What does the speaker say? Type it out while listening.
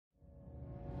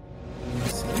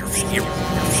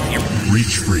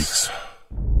Reach Freaks.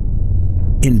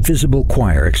 Invisible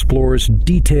Choir explores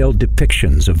detailed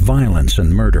depictions of violence and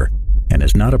murder and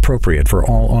is not appropriate for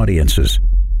all audiences.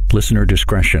 Listener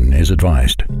discretion is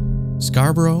advised.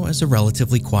 Scarborough is a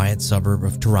relatively quiet suburb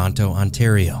of Toronto,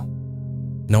 Ontario.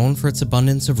 Known for its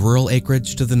abundance of rural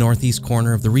acreage to the northeast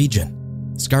corner of the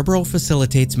region, Scarborough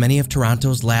facilitates many of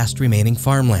Toronto's last remaining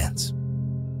farmlands.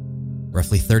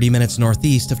 Roughly 30 minutes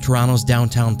northeast of Toronto's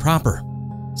downtown proper,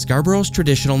 Scarborough's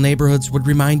traditional neighborhoods would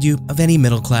remind you of any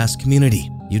middle-class community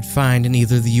you'd find in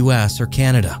either the US or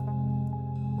Canada.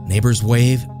 Neighbors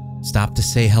wave, stop to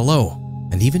say hello,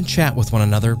 and even chat with one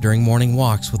another during morning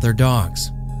walks with their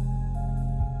dogs.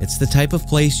 It's the type of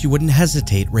place you wouldn't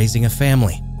hesitate raising a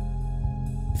family.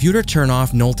 If you were to turn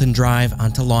off Knowlton Drive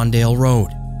onto Lawndale Road,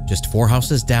 just 4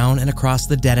 houses down and across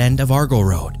the dead end of Argo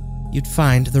Road, you'd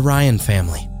find the Ryan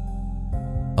family.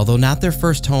 Although not their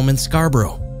first home in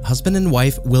Scarborough, husband and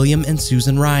wife William and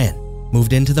Susan Ryan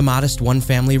moved into the modest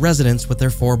one-family residence with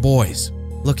their 4 boys,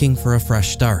 looking for a fresh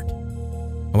start.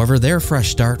 However, their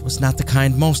fresh start was not the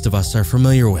kind most of us are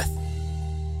familiar with.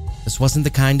 This wasn't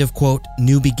the kind of, quote,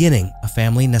 new beginning a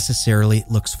family necessarily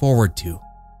looks forward to.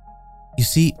 You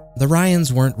see, the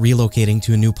Ryans weren't relocating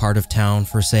to a new part of town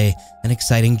for, say, an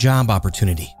exciting job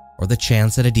opportunity or the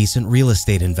chance at a decent real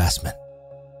estate investment.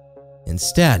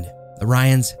 Instead, the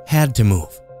Ryans had to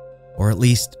move. Or at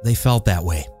least they felt that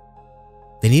way.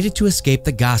 They needed to escape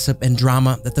the gossip and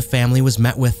drama that the family was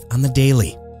met with on the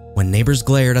daily when neighbors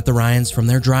glared at the Ryans from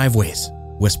their driveways,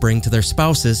 whispering to their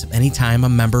spouses anytime a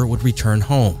member would return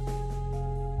home.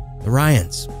 The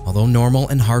Ryans, although normal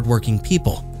and hardworking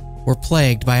people, were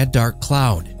plagued by a dark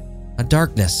cloud, a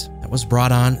darkness that was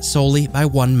brought on solely by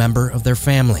one member of their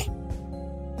family.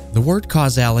 The word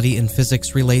causality in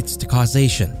physics relates to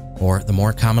causation, or the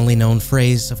more commonly known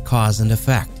phrase of cause and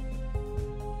effect.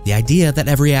 The idea that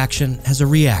every action has a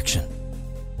reaction.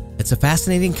 It's a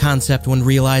fascinating concept when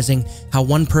realizing how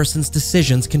one person's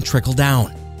decisions can trickle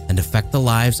down and affect the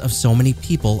lives of so many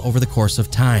people over the course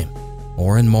of time,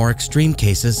 or in more extreme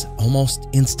cases, almost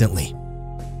instantly.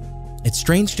 It's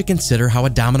strange to consider how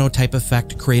a domino-type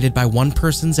effect created by one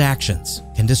person's actions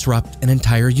can disrupt an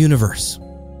entire universe,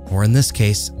 or in this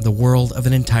case, the world of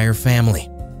an entire family.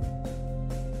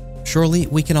 Surely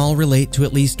we can all relate to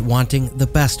at least wanting the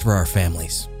best for our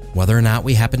families, whether or not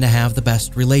we happen to have the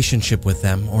best relationship with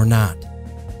them or not.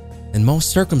 In most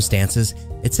circumstances,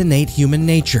 it's innate human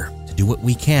nature to do what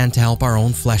we can to help our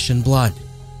own flesh and blood.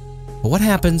 But what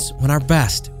happens when our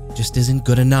best just isn't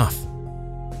good enough?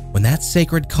 When that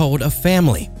sacred code of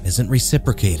family isn't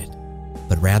reciprocated,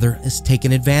 but rather is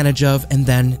taken advantage of and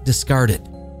then discarded,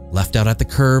 left out at the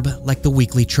curb like the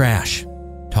weekly trash,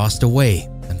 tossed away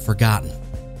and forgotten.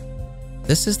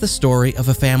 This is the story of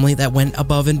a family that went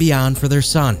above and beyond for their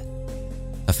son.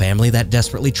 A family that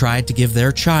desperately tried to give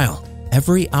their child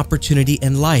every opportunity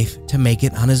in life to make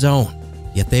it on his own,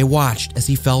 yet they watched as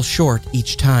he fell short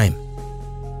each time.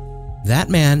 That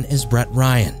man is Brett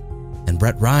Ryan, and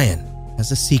Brett Ryan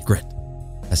has a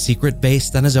secret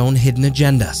based on his own hidden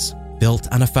agendas, built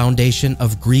on a foundation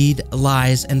of greed,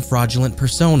 lies, and fraudulent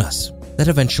personas that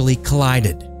eventually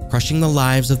collided, crushing the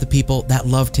lives of the people that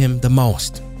loved him the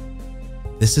most.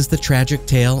 This is the tragic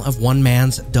tale of one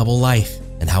man's double life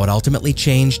and how it ultimately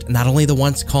changed not only the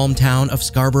once calm town of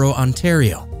Scarborough,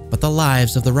 Ontario, but the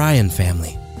lives of the Ryan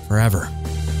family forever.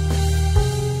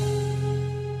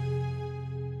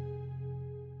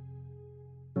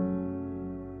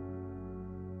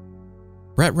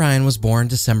 Brett Ryan was born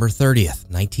December 30th,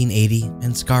 1980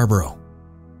 in Scarborough.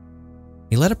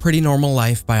 He led a pretty normal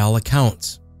life by all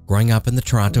accounts, growing up in the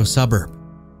Toronto suburb.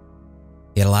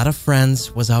 He had a lot of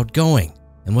friends, was outgoing,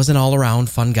 and was an all-around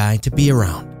fun guy to be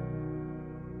around.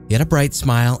 He had a bright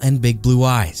smile and big blue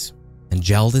eyes, and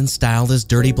gelled and styled his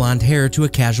dirty blonde hair to a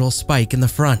casual spike in the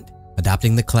front,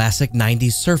 adopting the classic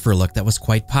 90s surfer look that was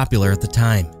quite popular at the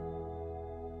time.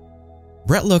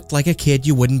 Brett looked like a kid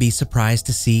you wouldn't be surprised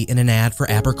to see in an ad for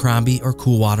Abercrombie or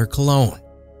Cool Water cologne.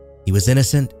 He was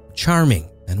innocent, charming,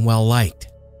 and well-liked.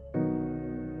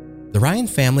 The Ryan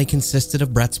family consisted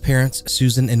of Brett's parents,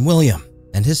 Susan and William,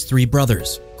 and his 3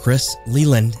 brothers, Chris,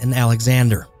 Leland, and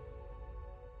Alexander.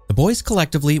 The boys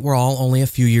collectively were all only a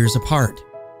few years apart,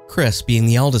 Chris being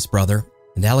the eldest brother,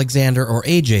 and Alexander, or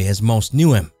AJ as most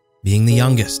knew him, being the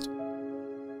youngest.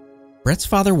 Brett's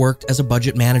father worked as a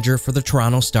budget manager for the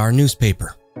Toronto Star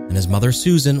newspaper, and his mother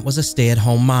Susan was a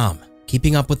stay-at-home mom,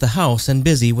 keeping up with the house and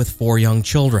busy with 4 young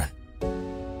children.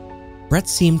 Brett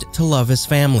seemed to love his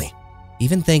family,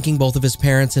 even thanking both of his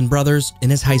parents and brothers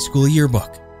in his high school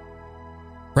yearbook.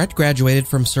 Brett graduated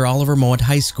from Sir Oliver Mowat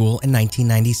High School in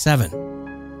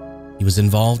 1997. He was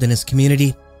involved in his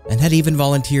community and had even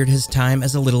volunteered his time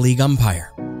as a Little League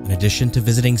umpire, in addition to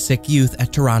visiting sick youth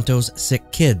at Toronto's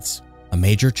Sick Kids, a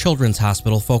major children's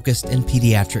hospital focused in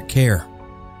pediatric care.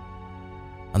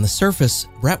 On the surface,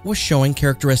 Brett was showing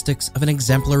characteristics of an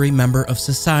exemplary member of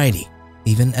society,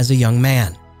 even as a young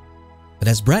man. But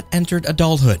as Brett entered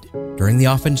adulthood, during the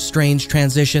often strange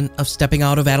transition of stepping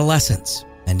out of adolescence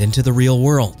and into the real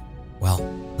world, well,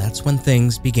 that's when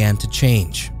things began to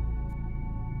change.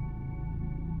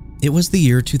 It was the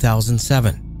year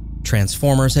 2007.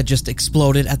 Transformers had just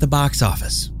exploded at the box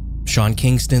office. Sean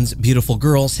Kingston's Beautiful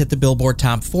Girls hit the Billboard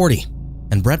Top 40,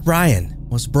 and Brett Ryan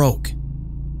was broke.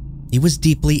 He was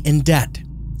deeply in debt,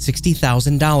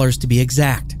 $60,000 to be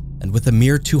exact, and with a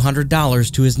mere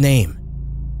 $200 to his name.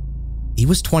 He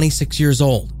was 26 years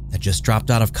old, had just dropped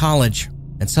out of college,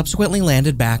 and subsequently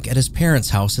landed back at his parents'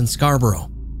 house in Scarborough.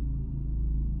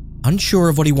 Unsure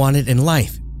of what he wanted in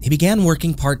life, he began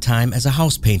working part-time as a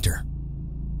house painter.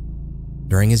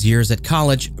 During his years at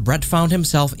college, Brett found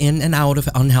himself in and out of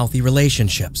unhealthy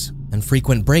relationships, and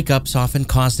frequent breakups often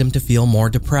caused him to feel more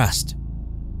depressed.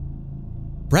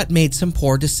 Brett made some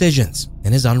poor decisions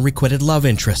in his unrequited love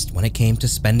interest when it came to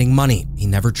spending money he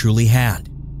never truly had,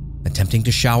 attempting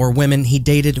to shower women he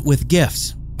dated with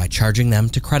gifts by charging them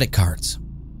to credit cards.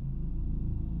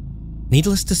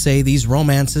 Needless to say, these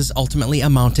romances ultimately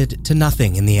amounted to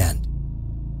nothing in the end.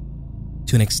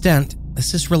 To an extent,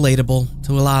 this is relatable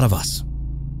to a lot of us.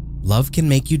 Love can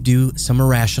make you do some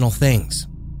irrational things.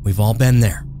 We've all been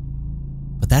there.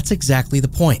 But that's exactly the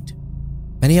point.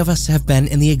 Many of us have been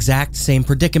in the exact same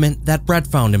predicament that Brett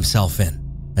found himself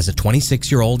in, as a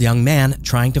 26-year-old young man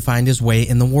trying to find his way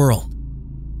in the world.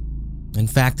 In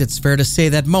fact, it's fair to say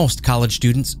that most college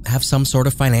students have some sort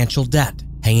of financial debt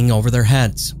hanging over their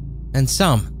heads, and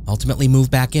some ultimately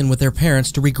move back in with their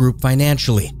parents to regroup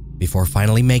financially before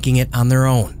finally making it on their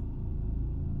own.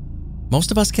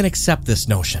 Most of us can accept this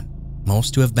notion.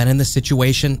 Most who have been in this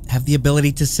situation have the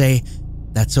ability to say,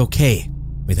 "That's okay."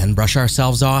 We then brush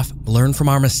ourselves off, learn from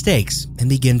our mistakes, and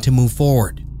begin to move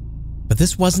forward. But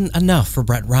this wasn't enough for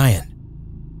Brett Ryan.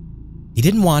 He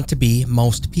didn't want to be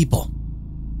most people.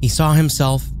 He saw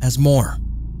himself as more.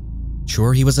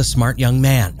 Sure, he was a smart young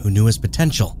man who knew his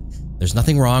potential. There's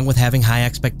nothing wrong with having high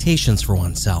expectations for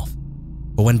oneself.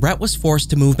 But when Brett was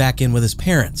forced to move back in with his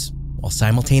parents, while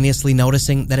simultaneously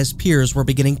noticing that his peers were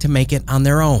beginning to make it on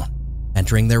their own,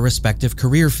 entering their respective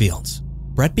career fields,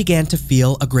 Brett began to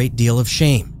feel a great deal of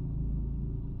shame.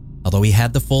 Although he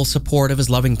had the full support of his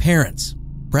loving parents,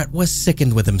 Brett was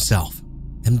sickened with himself,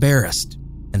 embarrassed,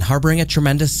 and harboring a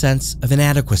tremendous sense of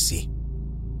inadequacy.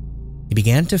 He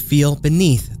began to feel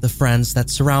beneath the friends that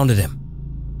surrounded him.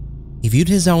 He viewed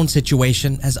his own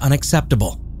situation as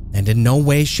unacceptable, and in no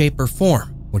way, shape, or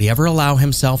form would he ever allow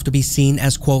himself to be seen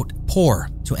as, quote, poor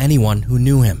to anyone who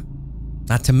knew him.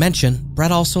 Not to mention,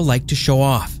 Brett also liked to show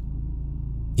off.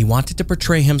 He wanted to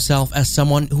portray himself as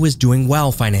someone who was doing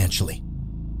well financially.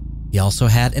 He also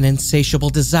had an insatiable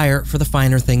desire for the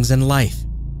finer things in life,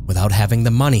 without having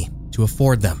the money to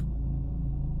afford them.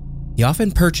 He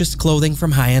often purchased clothing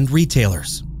from high-end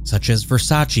retailers, such as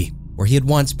Versace, where he had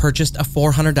once purchased a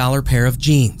 $400 pair of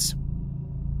jeans.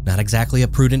 Not exactly a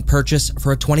prudent purchase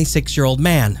for a 26-year-old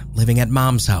man living at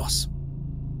mom's house.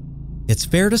 It's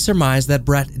fair to surmise that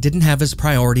Brett didn't have his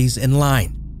priorities in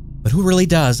line, but who really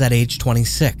does at age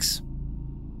 26?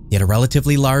 He had a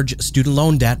relatively large student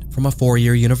loan debt from a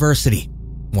 4-year university,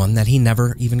 one that he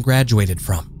never even graduated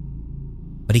from.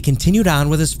 But he continued on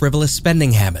with his frivolous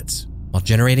spending habits while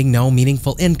generating no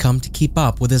meaningful income to keep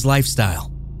up with his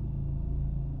lifestyle.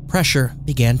 Pressure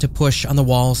began to push on the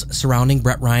walls surrounding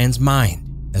Brett Ryan's mind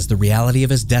as the reality of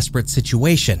his desperate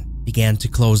situation began to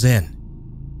close in.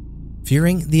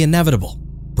 Fearing the inevitable,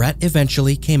 Brett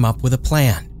eventually came up with a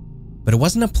plan. But it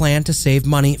wasn't a plan to save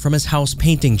money from his house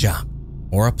painting job,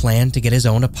 or a plan to get his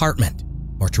own apartment,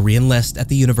 or to re-enlist at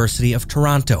the University of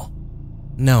Toronto.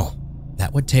 No,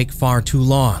 that would take far too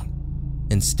long.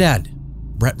 Instead,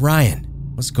 Brett Ryan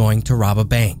was going to rob a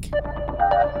bank.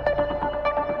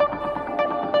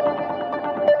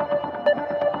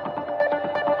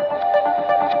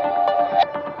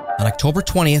 On October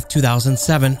 20th,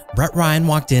 2007, Brett Ryan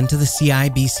walked into the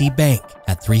CIBC Bank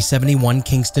at 371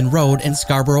 Kingston Road in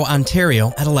Scarborough,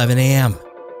 Ontario at 11 a.m.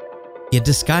 He had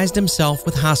disguised himself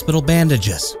with hospital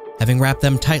bandages, having wrapped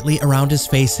them tightly around his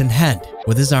face and head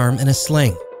with his arm in a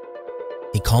sling.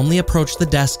 He calmly approached the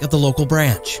desk of the local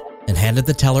branch and handed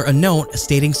the teller a note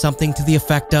stating something to the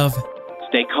effect of,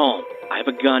 "Stay calm. I have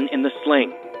a gun in the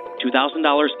sling.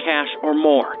 $2,000 cash or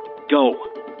more. Go."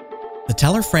 The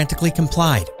teller frantically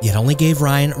complied, yet only gave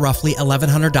Ryan roughly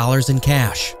 $1,100 in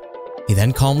cash. He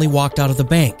then calmly walked out of the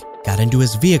bank, got into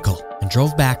his vehicle, and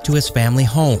drove back to his family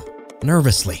home,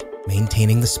 nervously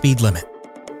maintaining the speed limit.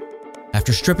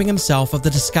 After stripping himself of the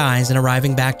disguise and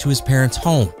arriving back to his parents'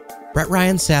 home, Brett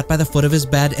Ryan sat by the foot of his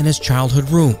bed in his childhood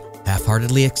room,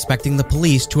 half-heartedly expecting the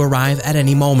police to arrive at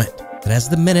any moment. But as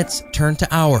the minutes turned to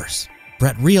hours,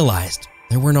 Brett realized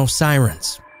there were no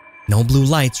sirens, no blue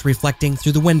lights reflecting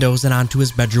through the windows and onto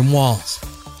his bedroom walls.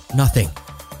 Nothing.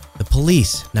 The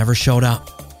police never showed up.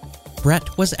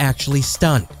 Brett was actually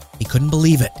stunned. He couldn't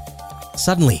believe it.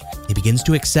 Suddenly, he begins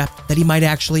to accept that he might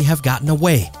actually have gotten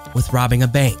away with robbing a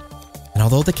bank. And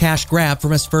although the cash grab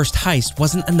from his first heist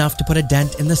wasn't enough to put a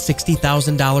dent in the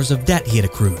 $60,000 of debt he had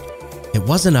accrued, it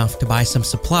was enough to buy some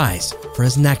supplies for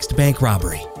his next bank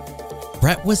robbery.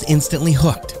 Brett was instantly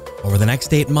hooked. Over the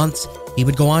next 8 months, he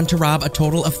would go on to rob a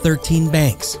total of 13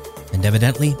 banks, and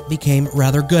evidently became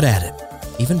rather good at it,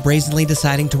 even brazenly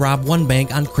deciding to rob one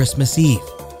bank on Christmas Eve.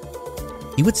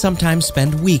 He would sometimes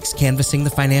spend weeks canvassing the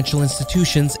financial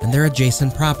institutions and their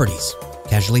adjacent properties,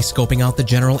 casually scoping out the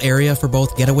general area for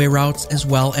both getaway routes as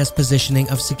well as positioning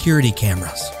of security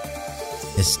cameras.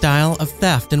 His style of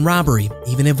theft and robbery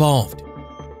even evolved.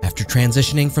 After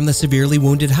transitioning from the severely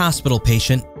wounded hospital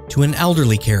patient to an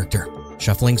elderly character,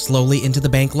 shuffling slowly into the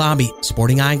bank lobby,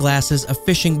 sporting eyeglasses, a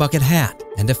fishing bucket hat,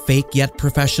 and a fake yet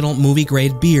professional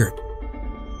movie-grade beard.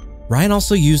 Ryan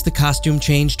also used the costume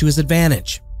change to his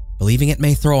advantage, believing it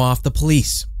may throw off the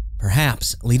police,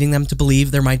 perhaps leading them to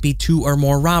believe there might be 2 or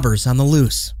more robbers on the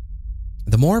loose.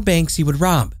 The more banks he would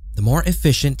rob, the more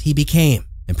efficient he became,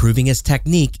 improving his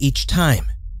technique each time.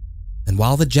 And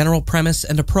while the general premise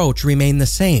and approach remained the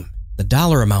same, the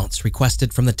dollar amounts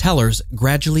requested from the tellers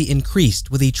gradually increased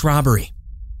with each robbery.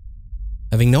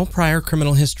 Having no prior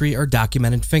criminal history or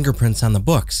documented fingerprints on the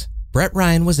books, Brett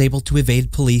Ryan was able to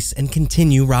evade police and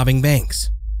continue robbing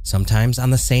banks, sometimes on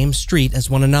the same street as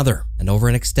one another and over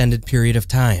an extended period of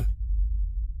time.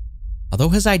 Although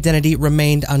his identity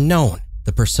remained unknown,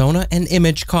 the persona and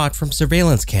image caught from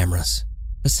surveillance cameras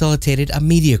facilitated a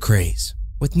media craze,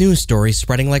 with news stories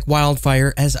spreading like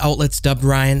wildfire as outlets dubbed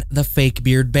Ryan the fake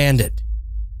beard bandit,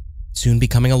 soon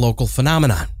becoming a local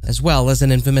phenomenon as well as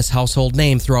an infamous household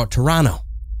name throughout Toronto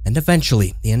and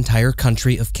eventually the entire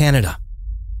country of Canada.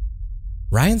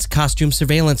 Ryan's costume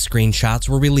surveillance screenshots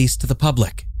were released to the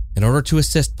public in order to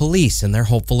assist police in their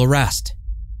hopeful arrest.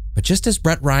 But just as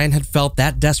Brett Ryan had felt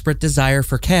that desperate desire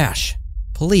for cash,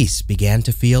 police began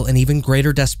to feel an even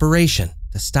greater desperation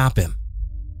to stop him.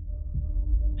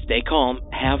 Stay calm,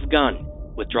 have gun.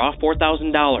 Withdraw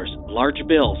 $4,000, large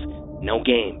bills, no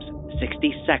games.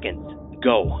 60 seconds,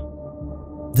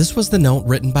 go. This was the note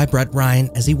written by Brett Ryan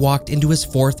as he walked into his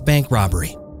 4th bank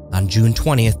robbery on June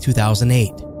 20th,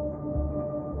 2008.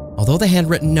 Although the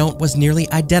handwritten note was nearly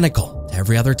identical to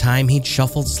every other time he'd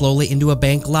shuffled slowly into a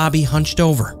bank lobby hunched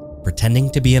over, pretending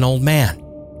to be an old man,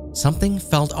 something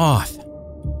felt off.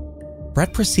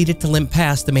 Brett proceeded to limp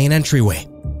past the main entryway,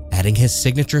 adding his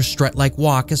signature strut-like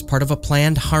walk as part of a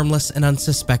planned, harmless, and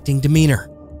unsuspecting demeanor.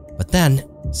 But then,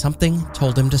 something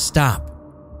told him to stop.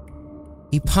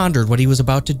 He pondered what he was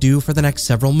about to do for the next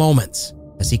several moments,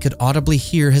 as he could audibly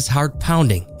hear his heart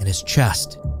pounding in his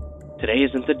chest. Today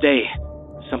isn't the day.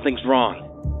 Something's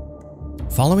wrong.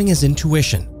 Following his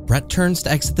intuition, Brett turns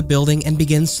to exit the building and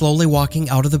begins slowly walking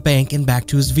out of the bank and back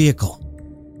to his vehicle.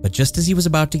 But just as he was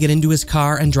about to get into his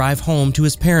car and drive home to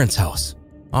his parents' house,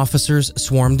 officers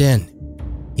swarmed in.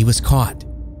 He was caught.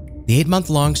 The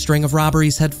 8-month-long string of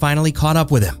robberies had finally caught up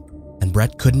with him, and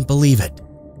Brett couldn't believe it.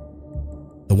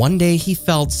 The one day he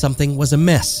felt something was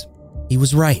amiss, he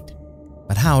was right.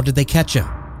 But how did they catch him?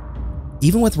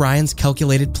 Even with Ryan's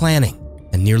calculated planning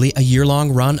and nearly a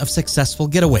year-long run of successful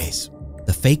getaways,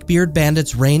 the fake beard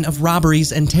bandit's reign of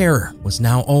robberies and terror was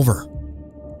now over.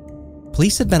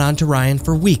 Police had been on to Ryan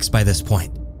for weeks by this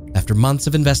point. After months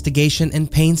of investigation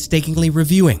and painstakingly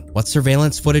reviewing what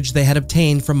surveillance footage they had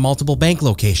obtained from multiple bank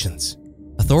locations,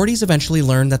 authorities eventually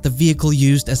learned that the vehicle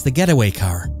used as the getaway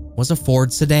car was a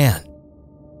Ford sedan.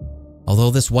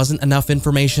 Although this wasn't enough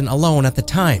information alone at the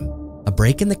time, a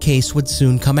break in the case would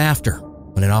soon come after,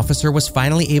 when an officer was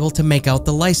finally able to make out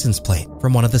the license plate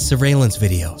from one of the surveillance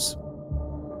videos.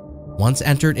 Once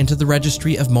entered into the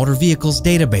Registry of Motor Vehicles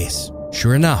database,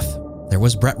 sure enough, there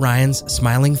was Brett Ryan's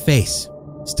smiling face,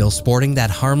 still sporting that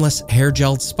harmless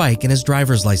hair-gelled spike in his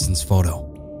driver's license photo.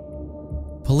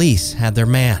 Police had their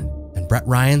man, and Brett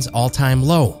Ryan's all-time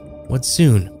low would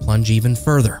soon plunge even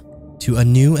further to a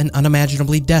new and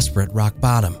unimaginably desperate rock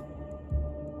bottom.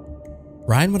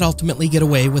 Ryan would ultimately get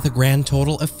away with a grand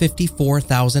total of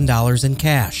 $54,000 in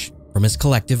cash from his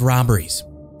collective robberies.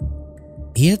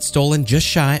 He had stolen just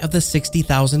shy of the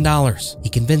 $60,000 he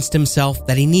convinced himself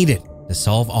that he needed to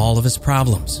solve all of his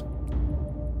problems.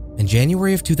 In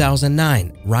January of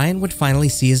 2009, Ryan would finally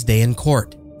see his day in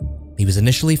court. He was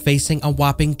initially facing a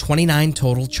whopping 29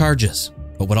 total charges,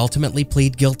 but would ultimately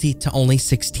plead guilty to only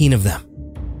 16 of them.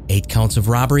 8 counts of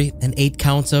robbery and 8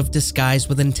 counts of disguise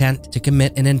with intent to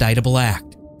commit an indictable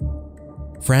act.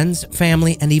 Friends,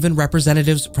 family, and even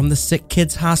representatives from the Sick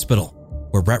Kids Hospital,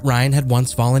 where Brett Ryan had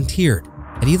once volunteered,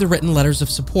 had either written letters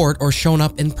of support or shown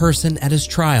up in person at his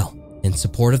trial in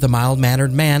support of the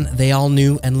mild-mannered man they all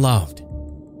knew and loved.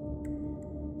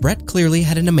 Brett clearly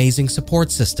had an amazing support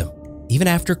system, even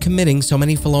after committing so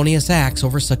many felonious acts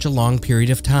over such a long period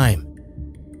of time.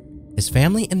 His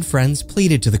family and friends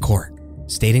pleaded to the court,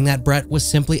 stating that Brett was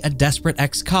simply a desperate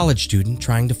ex-college student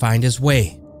trying to find his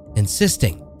way,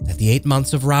 insisting that the 8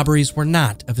 months of robberies were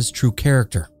not of his true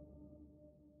character.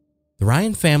 The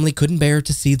Ryan family couldn't bear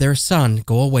to see their son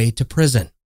go away to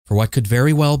prison for what could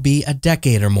very well be a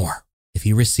decade or more if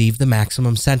he received the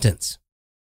maximum sentence.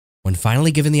 When finally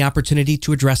given the opportunity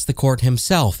to address the court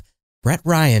himself, Brett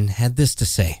Ryan had this to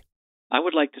say. I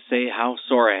would like to say how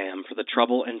sorry I am for the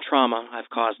trouble and trauma I've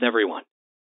caused everyone.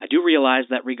 I do realize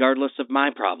that regardless of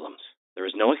my problems, there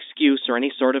is no excuse or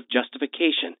any sort of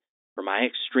justification for my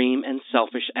extreme and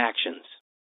selfish actions.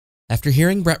 After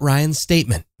hearing Brett Ryan's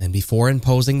statement and before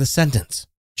imposing the sentence,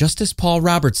 Justice Paul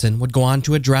Robertson would go on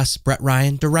to address Brett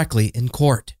Ryan directly in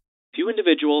court. Few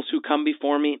individuals who come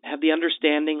before me have the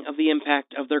understanding of the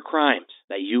impact of their crimes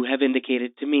that you have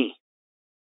indicated to me.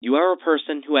 You are a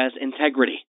person who has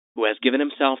integrity, who has given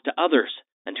himself to others,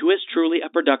 and who is truly a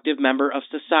productive member of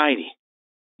society.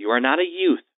 You are not a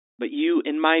youth, but you,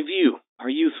 in my view, are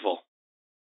youthful.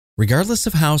 Regardless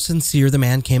of how sincere the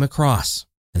man came across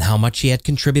and how much he had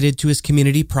contributed to his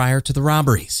community prior to the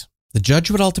robberies, the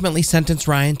judge would ultimately sentence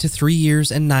Ryan to 3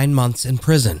 years and 9 months in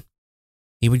prison.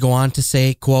 He would go on to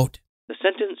say, quote, The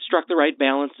sentence struck the right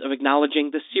balance of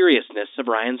acknowledging the seriousness of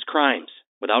Ryan's crimes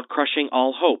without crushing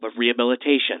all hope of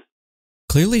rehabilitation.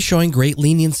 Clearly showing great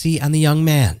leniency on the young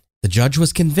man, the judge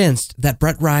was convinced that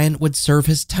Brett Ryan would serve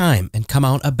his time and come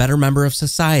out a better member of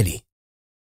society.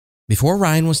 Before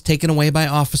Ryan was taken away by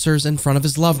officers in front of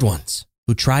his loved ones,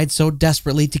 who tried so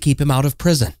desperately to keep him out of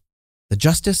prison, the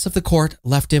justice of the court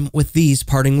left him with these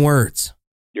parting words.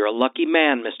 You're a lucky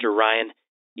man, Mr. Ryan.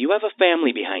 You have a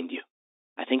family behind you.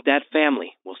 I think that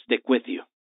family will stick with you.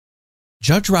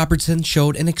 Judge Robertson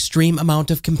showed an extreme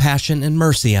amount of compassion and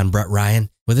mercy on Brett Ryan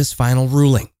with his final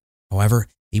ruling. However,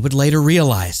 he would later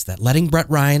realize that letting Brett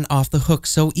Ryan off the hook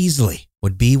so easily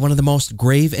would be one of the most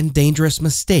grave and dangerous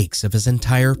mistakes of his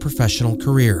entire professional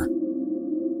career.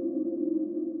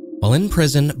 While in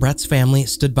prison, Brett's family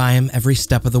stood by him every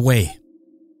step of the way.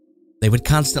 They would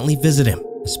constantly visit him,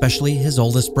 especially his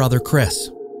oldest brother, Chris.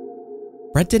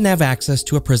 Brett didn't have access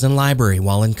to a prison library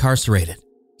while incarcerated,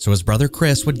 so his brother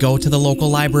Chris would go to the local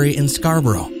library in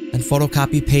Scarborough and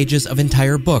photocopy pages of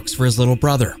entire books for his little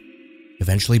brother,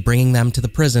 eventually bringing them to the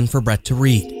prison for Brett to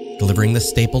read, delivering the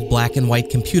stapled black and white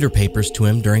computer papers to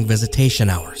him during visitation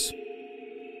hours.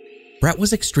 Brett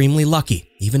was extremely lucky,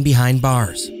 even behind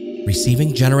bars,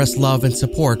 receiving generous love and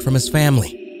support from his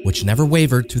family, which never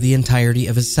wavered through the entirety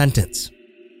of his sentence.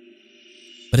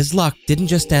 But his luck didn't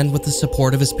just end with the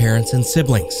support of his parents and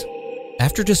siblings.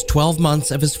 After just 12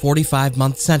 months of his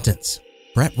 45-month sentence,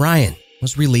 Brett Ryan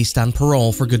was released on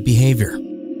parole for good behavior.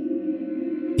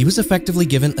 He was effectively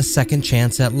given a second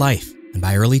chance at life, and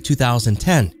by early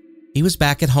 2010, he was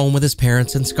back at home with his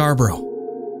parents in Scarborough.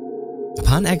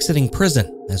 Upon exiting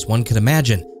prison, as one could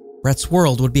imagine, Brett's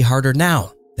world would be harder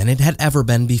now than it had ever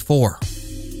been before.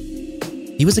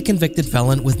 He was a convicted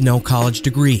felon with no college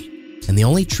degree, and the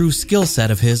only true skill set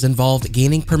of his involved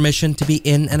gaining permission to be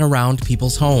in and around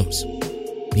people's homes.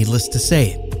 Needless to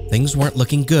say, things weren't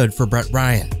looking good for Brett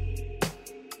Ryan.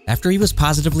 After he was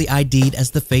positively ID'd as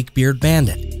the fake beard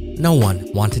bandit, no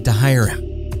one wanted to hire him.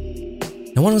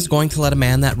 No one was going to let a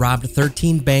man that robbed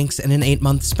 13 banks in an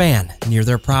 8-month span near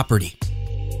their property.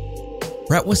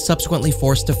 Brett was subsequently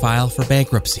forced to file for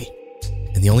bankruptcy,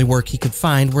 and the only work he could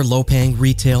find were low-paying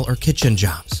retail or kitchen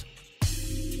jobs.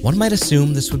 One might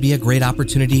assume this would be a great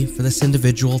opportunity for this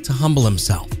individual to humble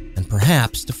himself and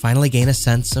perhaps to finally gain a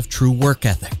sense of true work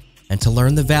ethic and to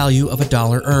learn the value of a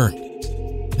dollar earned.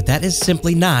 But that is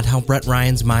simply not how Brett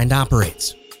Ryan's mind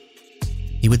operates.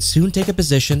 He would soon take a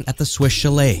position at the Swiss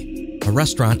Chalet, a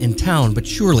restaurant in town, but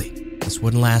surely this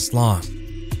wouldn't last long.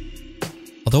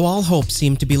 Although all hope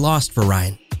seemed to be lost for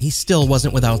Ryan, he still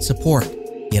wasn't without support.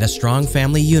 He had a strong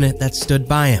family unit that stood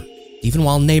by him, even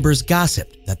while neighbors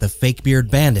gossiped that the fake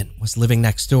beard bandit was living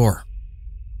next door.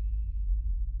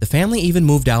 The family even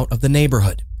moved out of the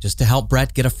neighborhood just to help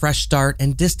Brett get a fresh start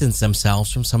and distance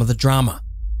themselves from some of the drama.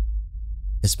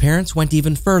 his parents went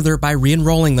even further by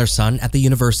re-enrolling their son at the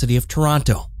University of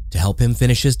Toronto to help him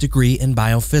finish his degree in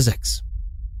biophysics.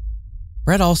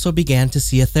 Brett also began to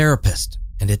see a therapist,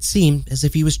 and it seemed as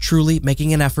if he was truly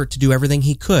making an effort to do everything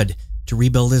he could to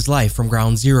rebuild his life from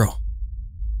ground zero.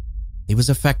 He was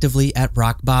effectively at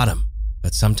rock bottom,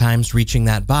 but sometimes reaching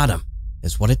that bottom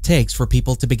is what it takes for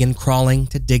people to begin crawling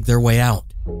to dig their way out.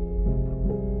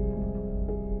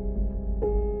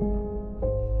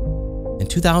 In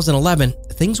 2011,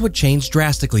 things would change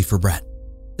drastically for Brett,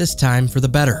 this time for the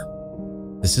better.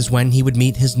 This is when he would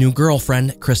meet his new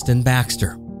girlfriend, Kristen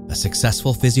Baxter, a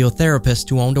successful physiotherapist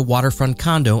who owned a waterfront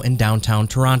condo in downtown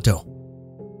Toronto.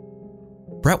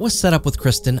 Brett was set up with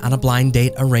Kristen on a blind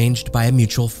date arranged by a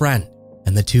mutual friend,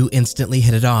 and the two instantly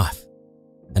hit it off.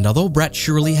 And although Brett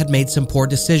surely had made some poor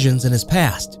decisions in his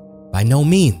past, by no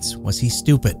means was he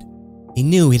stupid. He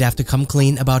knew he'd have to come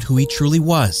clean about who he truly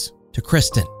was to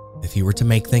Kristen if he were to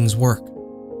make things work.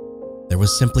 There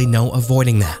was simply no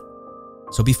avoiding that.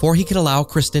 So before he could allow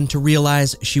Kristen to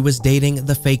realize she was dating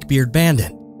the fake beard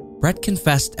bandit, Brett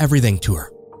confessed everything to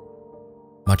her.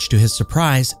 Much to his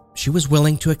surprise, she was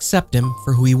willing to accept him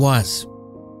for who he was.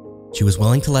 She was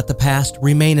willing to let the past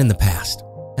remain in the past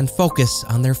and focus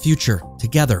on their future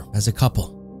together as a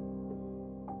couple.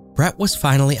 Brett was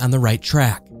finally on the right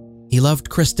track. He loved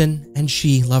Kristen and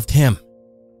she loved him.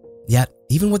 Yet,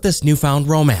 even with this newfound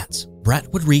romance,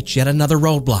 Brett would reach yet another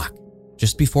roadblock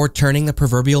just before turning the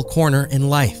proverbial corner in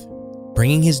life,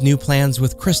 bringing his new plans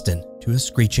with Kristen to a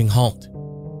screeching halt.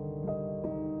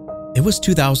 It was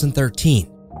 2013.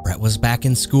 Brett was back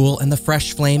in school and the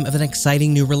fresh flame of an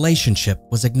exciting new relationship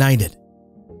was ignited.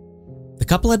 The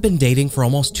couple had been dating for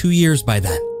almost 2 years by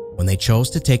then when they chose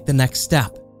to take the next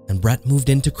step, and Brett moved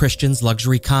into Kristen's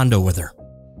luxury condo with her.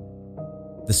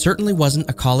 This certainly wasn't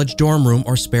a college dorm room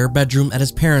or spare bedroom at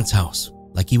his parents' house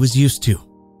like he was used to.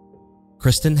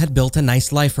 Kristen had built a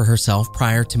nice life for herself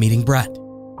prior to meeting Brett.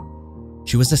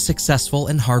 She was a successful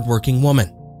and hardworking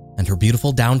woman, and her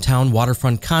beautiful downtown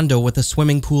waterfront condo with a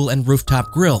swimming pool and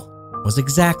rooftop grill was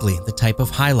exactly the type of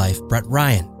high life Brett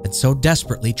Ryan had so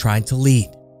desperately tried to lead.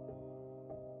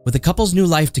 With the couple's new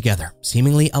life together,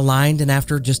 seemingly aligned, and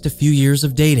after just a few years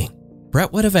of dating,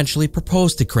 Brett would eventually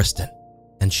propose to Kristen,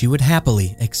 and she would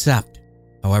happily accept.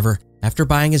 However, after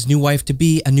buying his new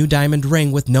wife-to-be a new diamond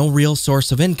ring with no real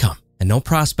source of income and no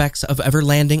prospects of ever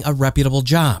landing a reputable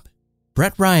job,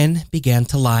 Brett Ryan began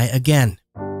to lie again,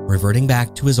 reverting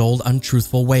back to his old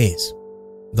untruthful ways.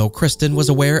 Though Kristen was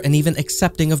aware and even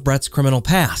accepting of Brett's criminal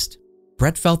past,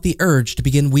 Brett felt the urge to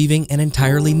begin weaving an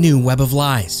entirely new web of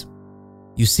lies.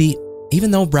 You see,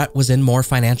 even though Brett was in more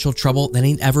financial trouble than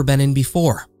he'd ever been in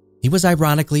before, he was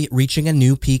ironically reaching a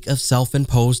new peak of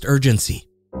self-imposed urgency,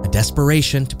 a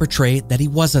desperation to portray that he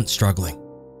wasn't struggling.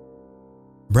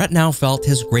 Brett now felt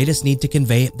his greatest need to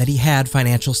convey that he had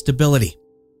financial stability,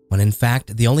 when in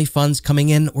fact the only funds coming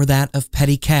in were that of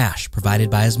petty cash provided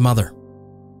by his mother.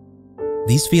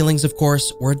 These feelings, of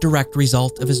course, were a direct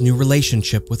result of his new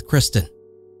relationship with Kristen.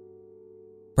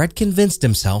 Brett convinced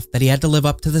himself that he had to live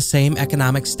up to the same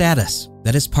economic status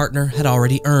that his partner had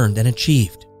already earned and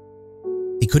achieved.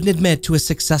 He couldn't admit to his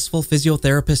successful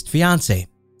physiotherapist fiancé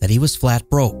that he was flat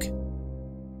broke.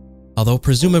 Although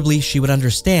presumably she would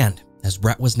understand, as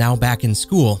Brett was now back in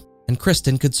school, and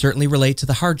Kristen could certainly relate to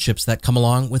the hardships that come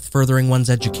along with furthering one's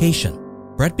education,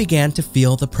 Brett began to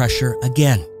feel the pressure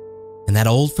again, and that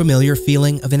old familiar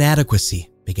feeling of inadequacy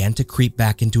began to creep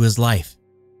back into his life.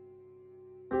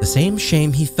 The same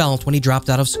shame he felt when he dropped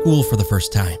out of school for the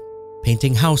first time,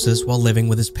 painting houses while living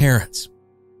with his parents.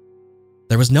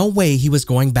 There was no way he was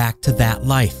going back to that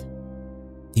life.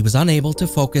 He was unable to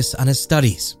focus on his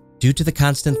studies due to the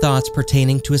constant thoughts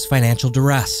pertaining to his financial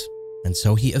duress, and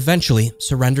so he eventually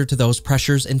surrendered to those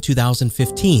pressures in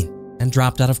 2015 and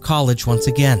dropped out of college once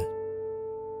again.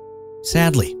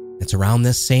 Sadly, it's around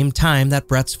this same time that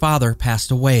Brett's father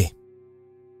passed away.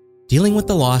 Dealing with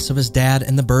the loss of his dad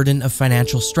and the burden of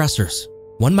financial stressors,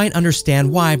 one might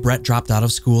understand why Brett dropped out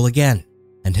of school again,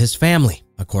 and his family,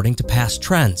 according to past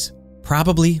trends,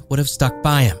 probably would have stuck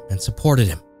by him and supported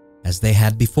him, as they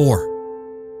had before.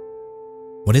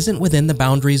 What isn't within the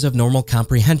boundaries of normal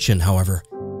comprehension, however,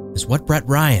 is what Brett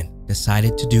Ryan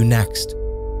decided to do next.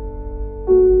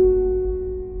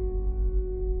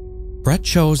 Brett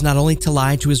chose not only to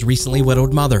lie to his recently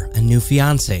widowed mother and new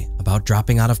fiancé about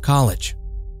dropping out of college,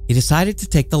 he decided to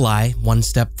take the lie one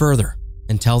step further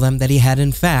and tell them that he had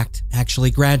in fact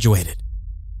actually graduated.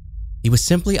 He was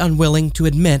simply unwilling to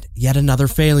admit yet another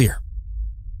failure.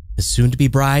 His soon-to-be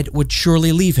bride would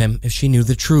surely leave him if she knew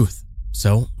the truth,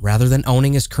 so rather than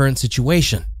owning his current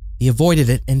situation, he avoided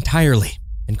it entirely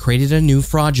and created a new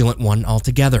fraudulent one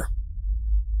altogether.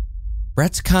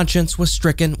 Brett's conscience was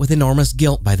stricken with enormous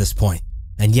guilt by this point,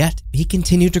 and yet he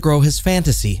continued to grow his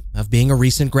fantasy of being a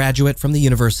recent graduate from the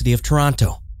University of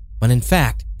Toronto, when in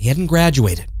fact he hadn't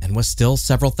graduated and was still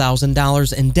several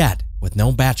 $1,000s in debt with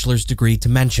no bachelor's degree to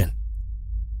mention.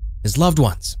 His loved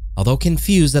ones, although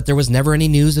confused that there was never any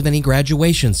news of any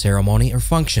graduation ceremony or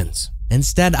functions,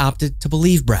 instead opted to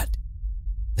believe Brett.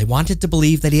 They wanted to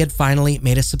believe that he had finally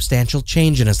made a substantial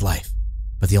change in his life,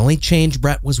 but the only change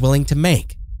Brett was willing to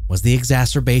make was the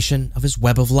exacerbation of his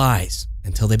web of lies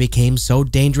until they became so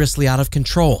dangerously out of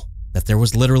control that there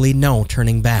was literally no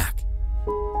turning back.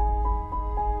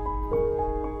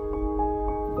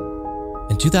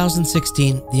 In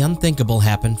 2016, the unthinkable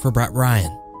happened for Brett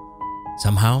Ryan.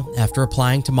 Somehow, after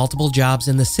applying to multiple jobs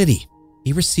in the city,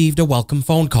 he received a welcome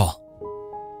phone call.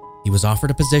 He was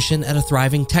offered a position at a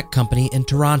thriving tech company in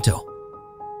Toronto.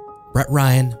 Brett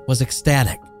Ryan was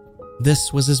ecstatic.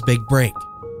 This was his big break.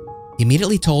 He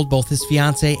immediately told both his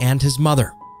fiancée and his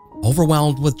mother,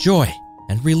 overwhelmed with joy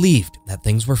and relieved that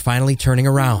things were finally turning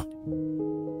around.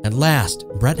 At last,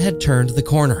 Brett had turned the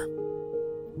corner.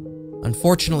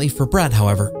 Unfortunately for Brett,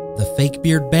 however, the fake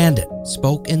beard Bandit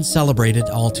spoke and celebrated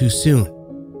all too soon.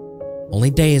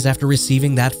 Only days after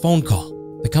receiving that phone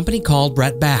call, the company called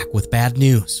Brett back with bad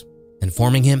news,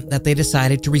 informing him that they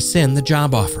decided to rescind the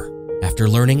job offer after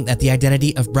learning that the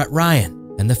identity of Brett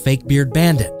Ryan and the fake beard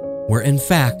Bandit were in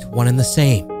fact one and the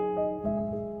same.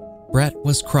 Brett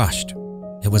was crushed.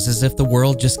 It was as if the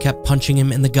world just kept punching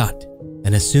him in the gut,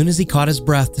 and as soon as he caught his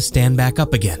breath to stand back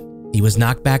up again, he was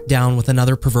knocked back down with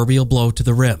another proverbial blow to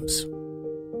the ribs.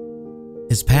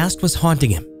 His past was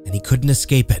haunting him, and he couldn't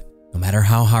escape it, no matter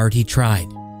how hard he tried.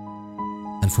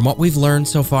 And from what we've learned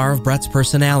so far of Brett's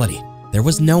personality, there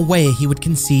was no way he would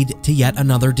concede to yet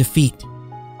another defeat.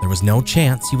 There was no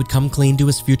chance he would come clean to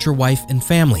his future wife and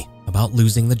family about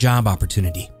losing the job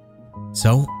opportunity.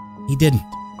 So, he didn't.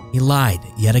 He lied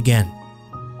yet again.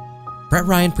 Brett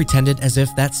Ryan pretended as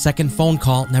if that second phone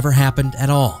call never happened at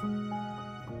all.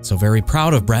 So very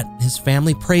proud of Brett, his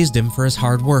family praised him for his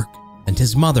hard work, and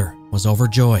his mother was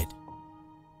overjoyed.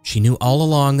 She knew all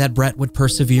along that Brett would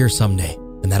persevere someday,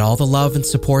 and that all the love and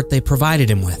support they provided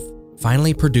him with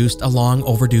finally produced a long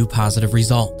overdue positive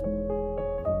result.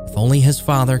 If only his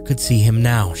father could see him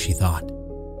now, she thought.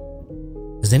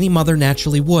 As any mother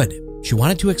naturally would, she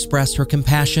wanted to express her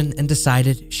compassion and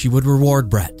decided she would reward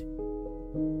Brett.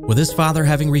 With his father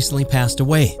having recently passed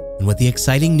away, and with the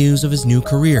exciting news of his new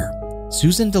career,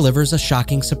 Susan delivers a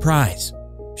shocking surprise.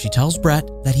 She tells Brett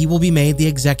that he will be made the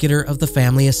executor of the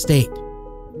family estate,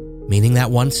 meaning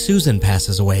that once Susan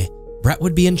passes away, Brett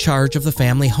would be in charge of the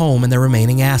family home and their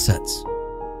remaining assets.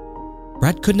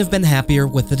 Brett couldn't have been happier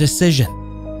with the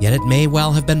decision, yet it may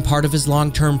well have been part of his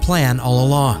long-term plan all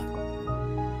along.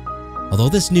 Although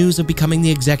this news of becoming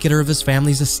the executor of his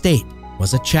family's estate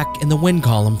was a check in the win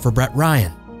column for Brett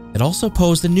Ryan, it also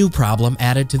posed a new problem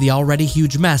added to the already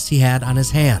huge mess he had on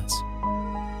his hands.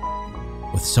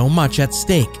 With so much at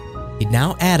stake, he'd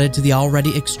now added to the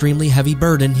already extremely heavy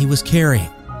burden he was carrying.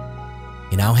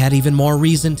 He now had even more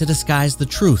reason to disguise the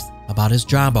truth about his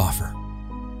job offer.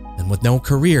 And with no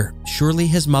career, surely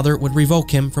his mother would revoke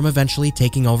him from eventually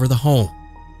taking over the home.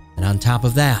 And on top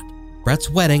of that, Brett's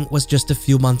wedding was just a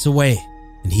few months away,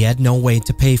 and he had no way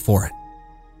to pay for it.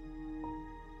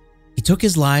 He took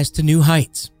his lies to new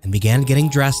heights and began getting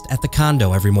dressed at the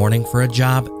condo every morning for a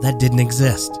job that didn't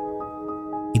exist.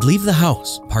 He'd leave the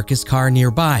house, park his car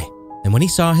nearby, and when he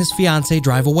saw his fiancée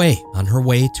drive away on her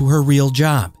way to her real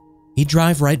job, he'd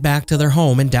drive right back to their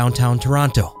home in downtown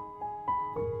Toronto.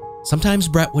 Sometimes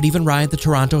Brett would even ride the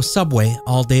Toronto subway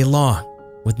all day long,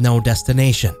 with no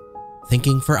destination,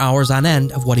 thinking for hours on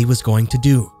end of what he was going to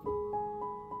do.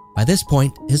 By this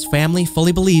point, his family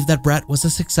fully believed that Brett was a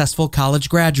successful college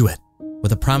graduate,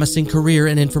 with a promising career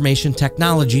in information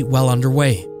technology well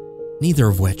underway, neither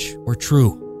of which were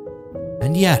true.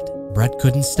 And yet, Brett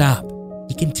couldn't stop.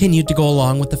 He continued to go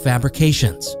along with the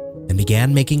fabrications, and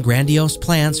began making grandiose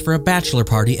plans for a bachelor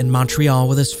party in Montreal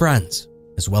with his friends,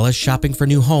 as well as shopping for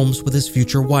new homes with his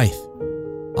future wife,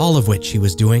 all of which he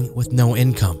was doing with no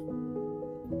income.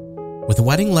 With the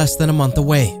wedding less than a month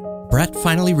away, Brett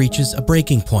finally reaches a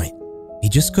breaking point. He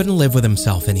just couldn't live with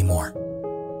himself anymore.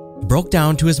 He broke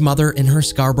down to his mother in her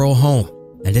Scarborough home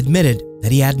and admitted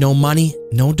that he had no money,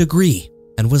 no degree,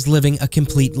 and was living a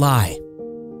complete lie.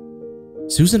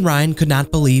 Susan Ryan could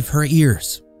not believe her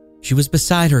ears. She was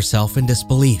beside herself in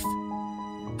disbelief.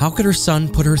 How could her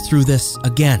son put her through this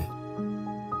again?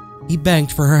 He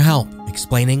begged for her help,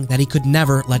 explaining that he could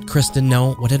never let Kristen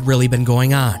know what had really been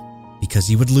going on, because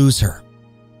he would lose her.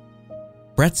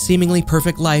 Brett's seemingly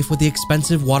perfect life with the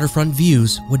expensive waterfront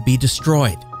views would be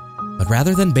destroyed, But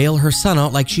rather than bail her son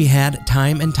out like she had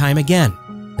time and time again,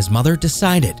 his mother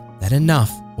decided that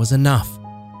enough was enough.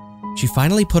 She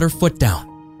finally put her foot down.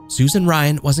 Susan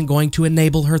Ryan wasn't going to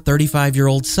enable her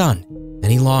 35-year-old son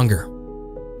any longer.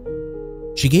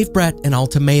 She gave Brett an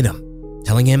ultimatum,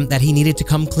 telling him that he needed to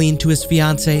come clean to his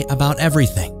fiancée about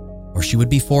everything, or she would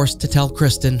be forced to tell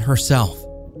Kristen herself.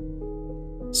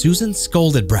 Susan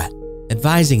scolded Brett,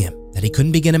 advising him that he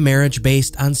couldn't begin a marriage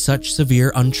based on such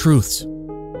severe untruths.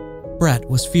 Brett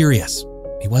was furious.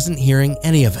 He wasn't hearing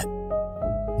any of it.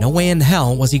 No way in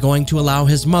hell was he going to allow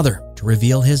his mother to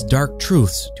reveal his dark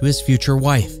truths to his future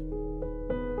wife.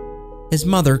 His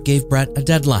mother gave Brett a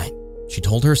deadline. She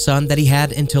told her son that he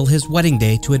had until his wedding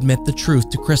day to admit the truth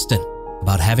to Kristen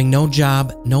about having no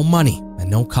job, no money, and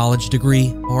no college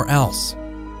degree or else.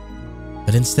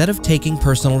 But instead of taking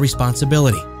personal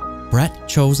responsibility, Brett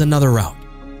chose another route.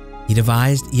 He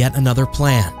devised yet another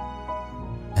plan.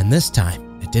 And this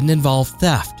time, it didn't involve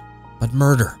theft, but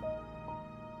murder.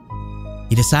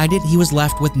 He decided he was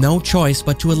left with no choice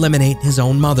but to eliminate his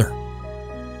own mother.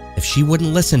 If she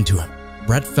wouldn't listen to him,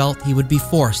 Brett felt he would be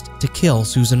forced to kill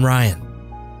Susan Ryan.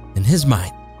 In his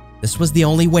mind, this was the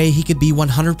only way he could be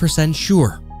 100%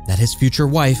 sure that his future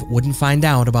wife wouldn't find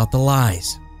out about the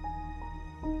lies.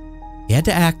 He had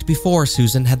to act before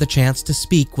Susan had the chance to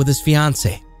speak with his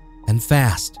fiancée, and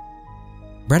fast.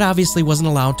 Brett obviously wasn't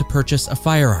allowed to purchase a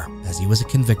firearm as he was a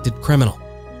convicted criminal,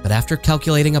 but after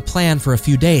calculating a plan for a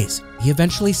few days, he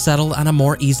eventually settled on a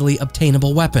more easily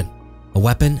obtainable weapon, a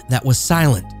weapon that was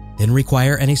silent, didn't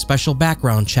require any special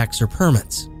background checks or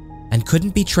permits, and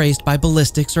couldn't be traced by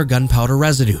ballistics or gunpowder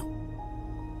residue.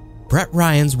 Brett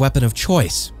Ryan's weapon of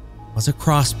choice was a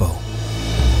crossbow.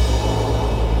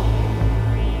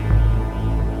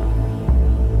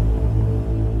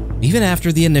 Even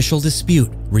after the initial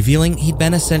dispute, revealing he'd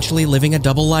been essentially living a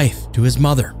double life to his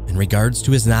mother in regards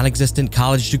to his non-existent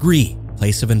college degree,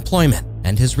 place of employment,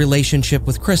 and his relationship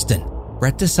with Kristen,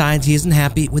 Brett decides he isn't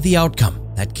happy with the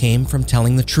outcome that came from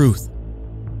telling the truth.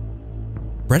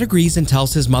 Brett agrees and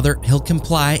tells his mother he'll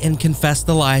comply and confess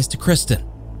the lies to Kristen.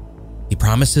 He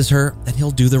promises her that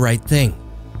he'll do the right thing.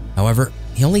 However,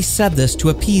 he only said this to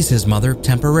appease his mother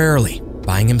temporarily,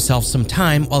 buying himself some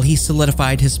time while he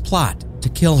solidified his plot to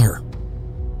kill her.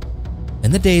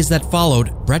 In the days that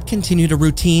followed, Brett continued a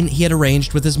routine he had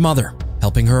arranged with his mother,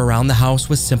 helping her around the house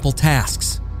with simple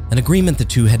tasks, an agreement the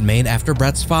two had made after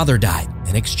Brett's father died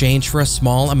in exchange for a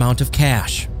small amount of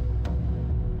cash.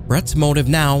 Brett's motive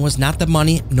now was not the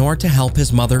money nor to help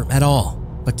his mother at all,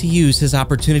 but to use his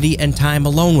opportunity and time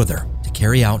alone with her to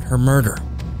carry out her murder.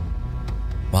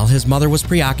 While his mother was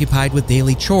preoccupied with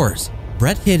daily chores,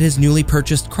 Brett hid his newly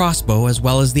purchased crossbow as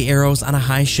well as the arrows on a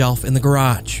high shelf in the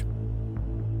garage.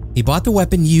 He bought the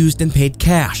weapon used and paid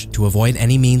cash to avoid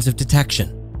any means of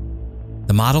detection.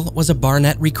 The model was a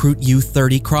Barnett Recruit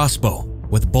U-30 crossbow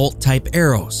with bolt-type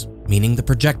arrows, meaning the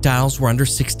projectiles were under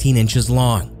 16 inches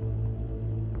long.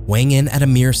 Weighing in at a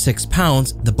mere 6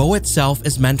 pounds, the bow itself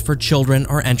is meant for children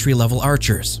or entry-level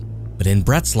archers. But in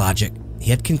Brett's logic,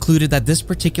 he had concluded that this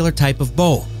particular type of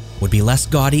bow would be less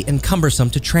gaudy and cumbersome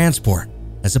to transport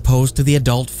as opposed to the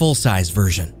adult full-size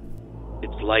version.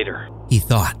 It's lighter, he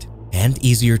thought, and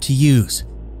easier to use.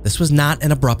 This was not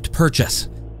an abrupt purchase.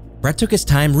 Brett took his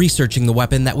time researching the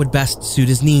weapon that would best suit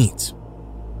his needs.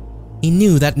 He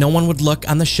knew that no one would look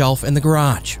on the shelf in the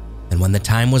garage, and when the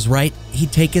time was right,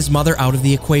 he'd take his mother out of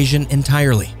the equation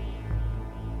entirely.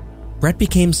 Brett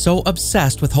became so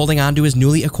obsessed with holding on to his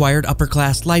newly acquired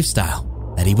upper-class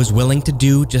lifestyle that he was willing to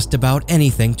do just about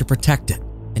anything to protect it,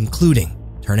 including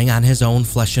turning on his own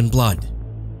flesh and blood.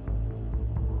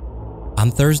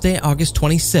 On Thursday, August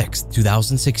 26,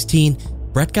 2016,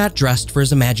 Brett got dressed for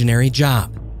his imaginary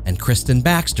job, and Kristen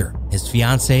Baxter, his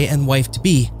fiancée and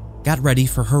wife-to-be, got ready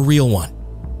for her real one.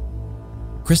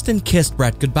 Kristen kissed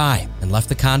Brett goodbye and left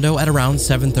the condo at around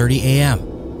 7:30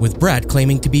 a.m., with Brett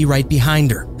claiming to be right behind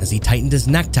her as he tightened his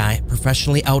necktie,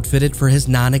 professionally outfitted for his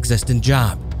non-existent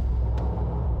job.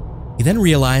 He then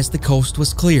realized the coast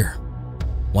was clear.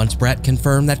 Once Brett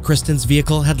confirmed that Kristen's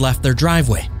vehicle had left their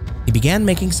driveway, he began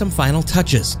making some final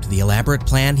touches to the elaborate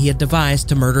plan he had devised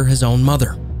to murder his own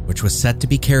mother, which was set to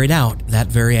be carried out that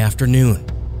very afternoon.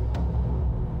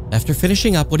 After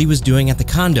finishing up what he was doing at the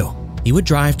condo, he would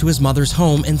drive to his mother's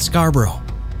home in Scarborough.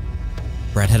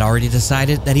 Brett had already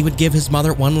decided that he would give his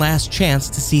mother one last chance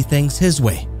to see things his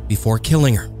way before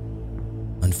killing her.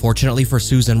 Unfortunately for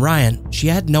Susan Ryan, she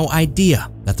had no idea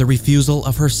that the refusal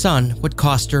of her son would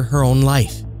cost her her own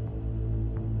life.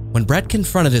 When Brett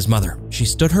confronted his mother, she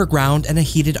stood her ground and a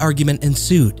heated argument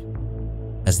ensued.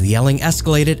 As the yelling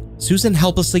escalated, Susan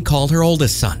helplessly called her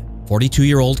oldest son,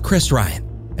 42-year-old Chris Ryan,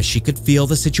 as she could feel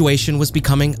the situation was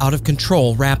becoming out of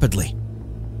control rapidly.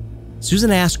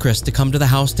 Susan asked Chris to come to the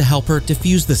house to help her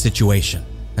defuse the situation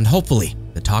and hopefully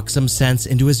to talk some sense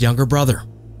into his younger brother.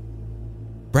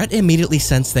 Brett immediately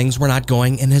sensed things were not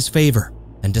going in his favor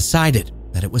and decided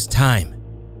that it was time.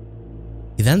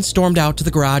 He then stormed out to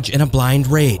the garage in a blind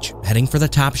rage, heading for the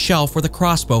top shelf where the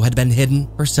crossbow had been hidden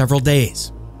for several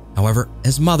days. However,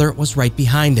 his mother was right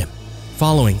behind him,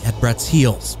 following at Brett's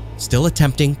heels, still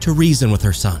attempting to reason with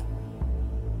her son.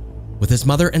 With his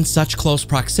mother in such close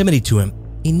proximity to him,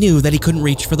 he knew that he couldn't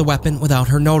reach for the weapon without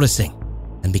her noticing.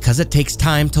 And because it takes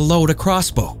time to load a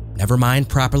crossbow, never mind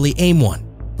properly aim one,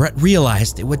 Brett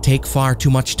realized it would take far too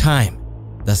much time,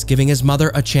 thus giving his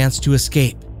mother a chance to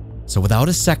escape. So without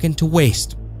a second to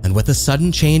waste, and with a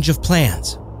sudden change of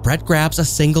plans, Brett grabs a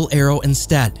single arrow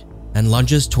instead and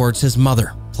lunges towards his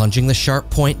mother, plunging the sharp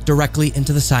point directly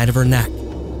into the side of her neck.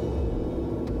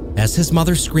 As his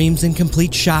mother screams in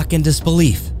complete shock and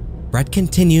disbelief, Brett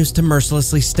continues to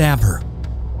mercilessly stab her.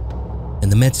 In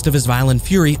the midst of his violent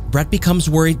fury, Brett becomes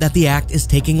worried that the act is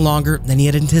taking longer than he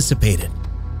had anticipated.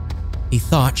 He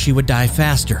thought she would die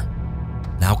faster.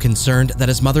 Now concerned that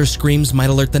his mother's screams might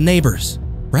alert the neighbors,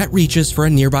 Brett reaches for a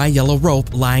nearby yellow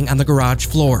rope lying on the garage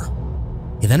floor.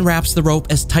 He then wraps the rope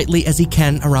as tightly as he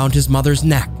can around his mother's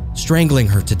neck, strangling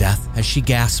her to death as she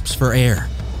gasps for air.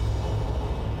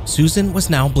 Susan was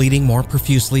now bleeding more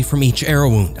profusely from each arrow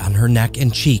wound on her neck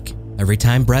and cheek every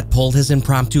time Brett pulled his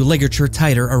impromptu ligature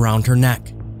tighter around her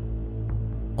neck.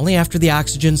 Only after the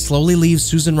oxygen slowly leaves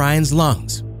Susan Ryan's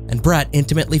lungs and Brett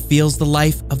intimately feels the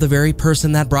life of the very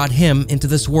person that brought him into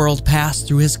this world pass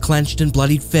through his clenched and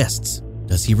bloodied fists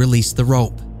does he release the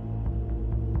rope.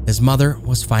 His mother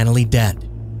was finally dead.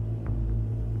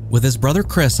 With his brother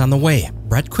Chris on the way,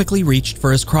 Brett quickly reached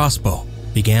for his crossbow,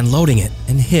 began loading it,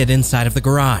 and hid inside of the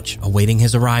garage, awaiting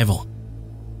his arrival.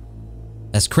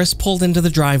 As Chris pulled into the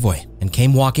driveway and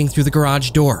came walking through the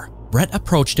garage door, Brett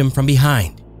approached him from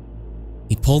behind.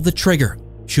 He pulled the trigger,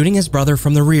 shooting his brother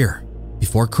from the rear,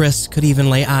 before Chris could even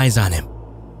lay eyes on him.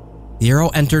 The arrow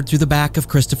entered through the back of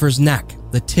Christopher's neck,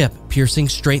 the tip piercing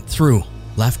straight through,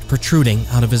 left protruding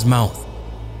out of his mouth.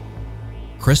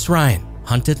 Chris Ryan,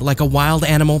 hunted like a wild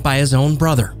animal by his own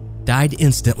brother, died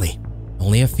instantly,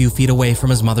 only a few feet away from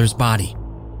his mother's body.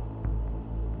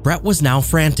 Brett was now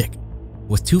frantic.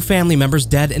 With two family members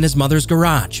dead in his mother's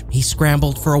garage, he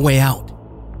scrambled for a way out.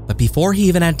 But before he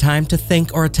even had time to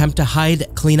think or attempt to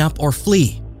hide, clean up, or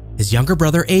flee, his younger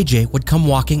brother AJ would come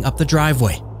walking up the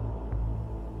driveway.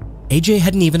 AJ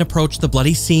hadn't even approached the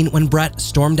bloody scene when Brett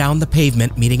stormed down the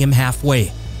pavement, meeting him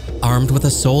halfway, armed with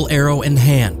a sole arrow in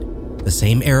hand, the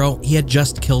same arrow he had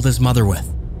just killed his mother with.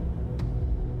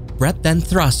 Brett then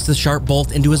thrust the sharp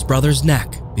bolt into his brother's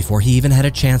neck before he even had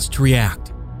a chance to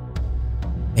react.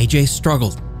 AJ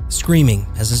struggled, screaming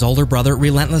as his older brother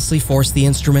relentlessly forced the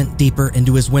instrument deeper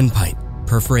into his windpipe,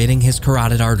 perforating his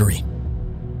carotid artery.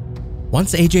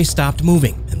 Once AJ stopped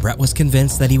moving and Brett was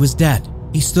convinced that he was dead,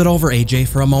 he stood over AJ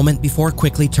for a moment before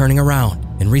quickly turning around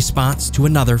in response to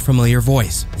another familiar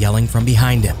voice yelling from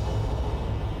behind him.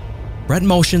 Brett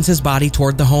motions his body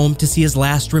toward the home to see his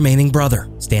last remaining brother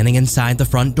standing inside the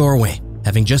front doorway,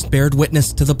 having just bared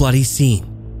witness to the bloody scene.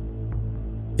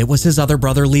 It was his other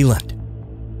brother, Leland.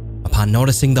 Upon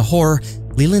noticing the horror,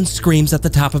 Leland screams at the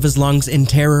top of his lungs in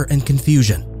terror and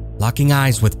confusion, locking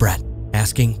eyes with Brett,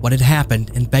 asking what had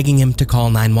happened and begging him to call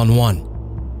 911.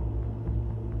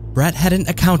 Brett hadn't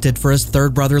accounted for his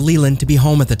third brother Leland to be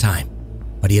home at the time,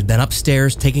 but he had been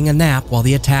upstairs taking a nap while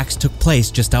the attacks took place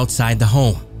just outside the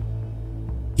home.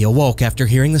 He awoke after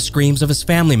hearing the screams of his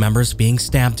family members being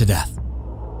stabbed to death.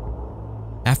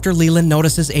 After Leland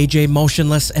notices AJ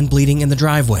motionless and bleeding in the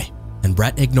driveway, and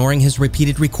Brett ignoring his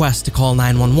repeated request to call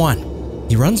 911,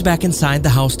 he runs back inside the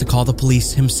house to call the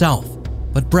police himself,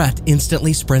 but Brett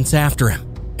instantly sprints after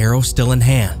him, arrow still in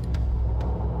hand.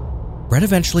 Brett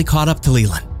eventually caught up to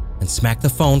Leland and smacked the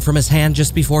phone from his hand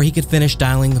just before he could finish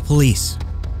dialing the police.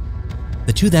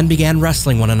 The two then began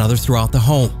wrestling one another throughout the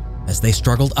home as they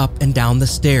struggled up and down the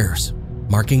stairs,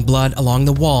 marking blood along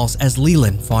the walls as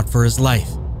Leland fought for his life.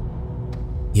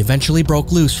 He eventually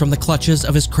broke loose from the clutches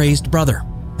of his crazed brother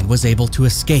and was able to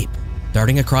escape,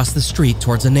 darting across the street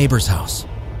towards a neighbor's house.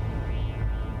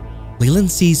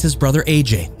 Leland sees his brother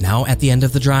AJ now at the end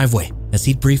of the driveway as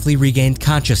he'd briefly regained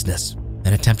consciousness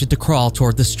and attempted to crawl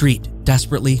toward the street,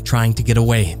 desperately trying to get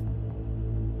away.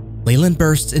 Leland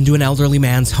bursts into an elderly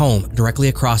man's home directly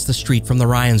across the street from the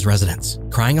Ryans' residence,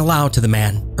 crying aloud to the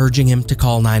man, urging him to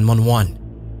call 911.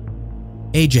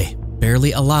 AJ,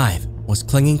 barely alive, was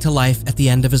clinging to life at the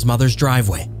end of his mother's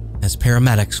driveway as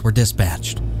paramedics were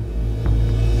dispatched.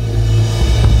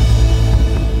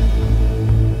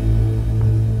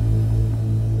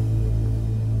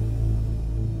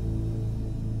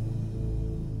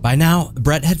 By now,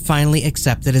 Brett had finally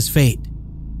accepted his fate.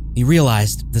 He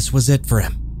realized this was it for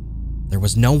him. There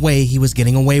was no way he was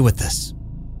getting away with this.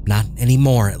 Not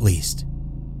anymore, at least.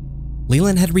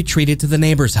 Leland had retreated to the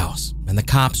neighbor's house, and the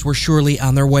cops were surely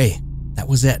on their way. That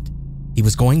was it. He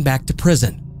was going back to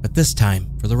prison, but this time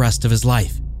for the rest of his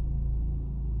life.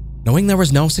 Knowing there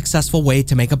was no successful way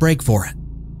to make a break for it,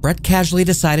 Brett casually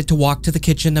decided to walk to the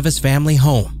kitchen of his family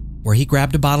home, where he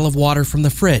grabbed a bottle of water from the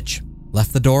fridge,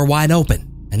 left the door wide open,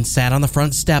 and sat on the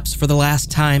front steps for the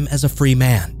last time as a free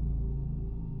man.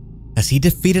 As he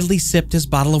defeatedly sipped his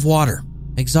bottle of water,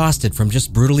 exhausted from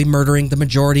just brutally murdering the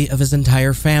majority of his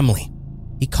entire family,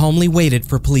 he calmly waited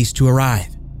for police to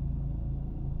arrive.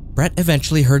 Brett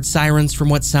eventually heard sirens from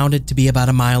what sounded to be about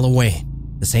a mile away,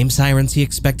 the same sirens he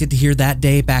expected to hear that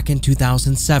day back in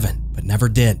 2007, but never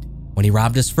did, when he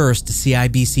robbed his first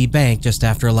CIBC bank just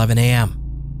after 11 a.m.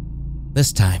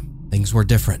 This time, things were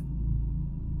different.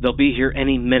 They'll be here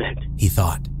any minute, he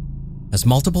thought. As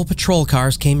multiple patrol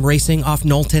cars came racing off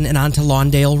Knowlton and onto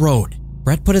Lawndale Road,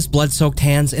 Brett put his blood-soaked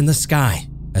hands in the sky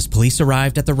as police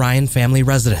arrived at the Ryan family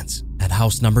residence at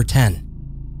house number 10.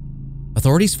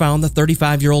 Authorities found the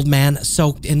 35-year-old man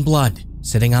soaked in blood,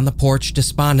 sitting on the porch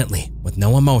despondently with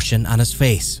no emotion on his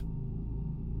face.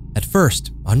 At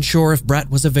first, unsure if Brett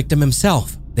was a victim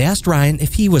himself, they asked Ryan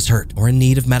if he was hurt or in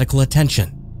need of medical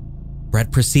attention.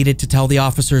 Brett proceeded to tell the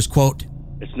officers, quote,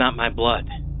 "It's not my blood."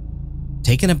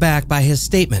 Taken aback by his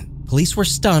statement, police were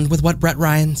stunned with what Brett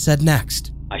Ryan said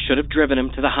next. "I should have driven him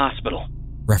to the hospital,"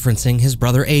 referencing his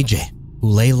brother AJ, who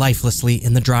lay lifelessly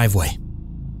in the driveway.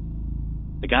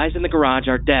 "The guys in the garage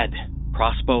are dead,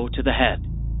 crossbow to the head.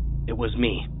 It was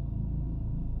me."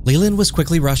 Leland was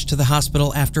quickly rushed to the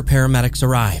hospital after paramedics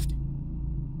arrived.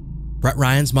 Brett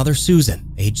Ryan's mother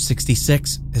Susan, age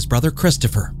 66, his brother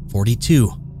Christopher,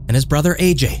 42, and his brother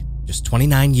AJ, just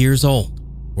 29 years old,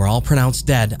 were all pronounced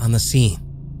dead on the scene.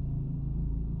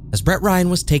 As Brett Ryan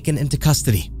was taken into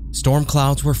custody, storm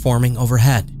clouds were forming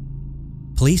overhead.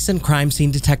 Police and crime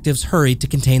scene detectives hurried to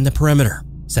contain the perimeter,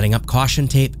 setting up caution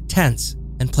tape, tents,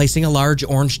 and placing a large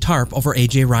orange tarp over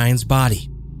AJ Ryan's body.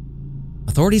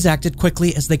 Authorities acted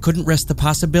quickly as they couldn't risk the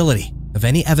possibility of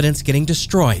any evidence getting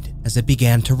destroyed as it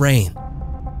began to rain.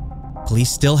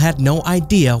 Police still had no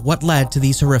idea what led to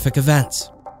these horrific events,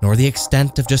 nor the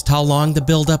extent of just how long the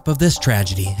buildup of this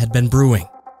tragedy had been brewing.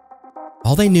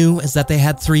 All they knew is that they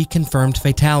had 3 confirmed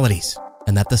fatalities,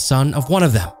 and that the son of one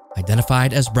of them,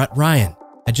 identified as Brett Ryan,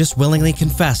 had just willingly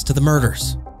confessed to the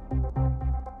murders.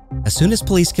 As soon as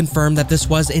police confirmed that this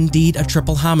was indeed a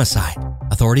triple homicide,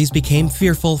 authorities became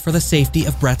fearful for the safety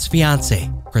of Brett's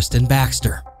fiancée, Kristen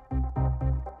Baxter.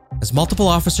 As multiple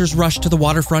officers rushed to the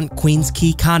waterfront Queens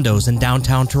Quay condos in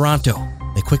downtown Toronto,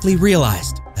 they quickly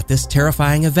realized that this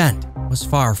terrifying event was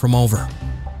far from over.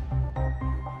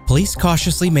 Police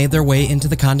cautiously made their way into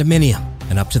the condominium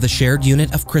and up to the shared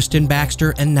unit of Kristen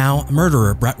Baxter and now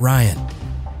murderer Brett Ryan.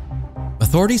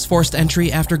 Authorities forced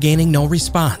entry after gaining no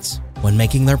response when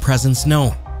making their presence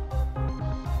known.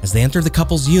 As they entered the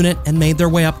couple's unit and made their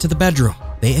way up to the bedroom,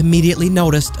 they immediately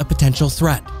noticed a potential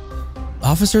threat.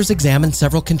 Officers examined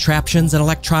several contraptions and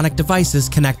electronic devices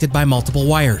connected by multiple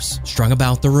wires strung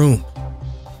about the room.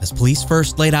 As police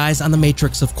first laid eyes on the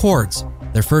matrix of cords,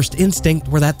 their first instinct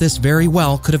were that this very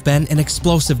well could have been an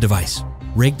explosive device,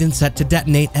 rigged and set to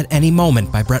detonate at any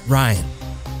moment by Brett Ryan.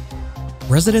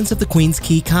 Residents of the Queens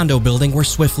Quay condo building were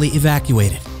swiftly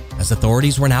evacuated, as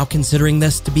authorities were now considering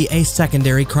this to be a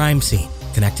secondary crime scene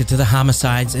connected to the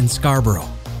homicides in Scarborough.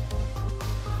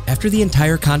 After the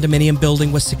entire condominium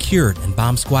building was secured and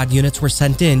bomb squad units were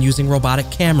sent in using robotic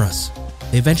cameras,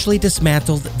 they eventually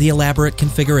dismantled the elaborate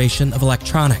configuration of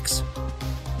electronics.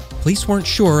 Police weren't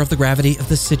sure of the gravity of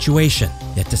the situation,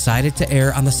 yet decided to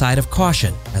err on the side of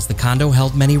caution as the condo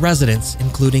held many residents,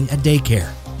 including a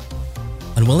daycare.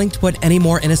 Unwilling to put any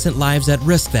more innocent lives at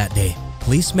risk that day,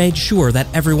 police made sure that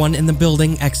everyone in the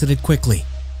building exited quickly.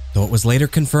 Though it was later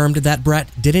confirmed that Brett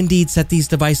did indeed set these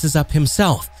devices up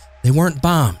himself, they weren't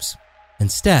bombs.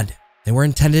 Instead, they were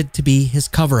intended to be his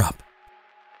cover-up.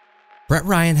 Brett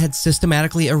Ryan had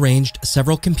systematically arranged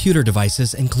several computer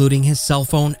devices, including his cell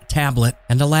phone, tablet,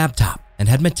 and a laptop, and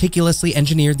had meticulously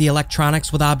engineered the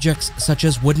electronics with objects such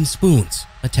as wooden spoons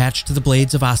attached to the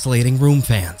blades of oscillating room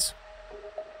fans.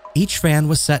 Each fan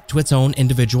was set to its own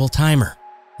individual timer,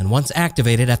 and once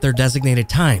activated at their designated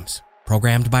times,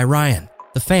 programmed by Ryan,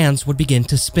 the fans would begin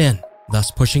to spin,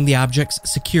 thus pushing the objects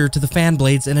secured to the fan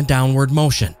blades in a downward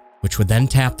motion, which would then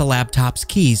tap the laptop's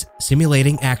keys,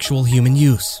 simulating actual human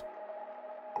use.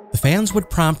 The fans would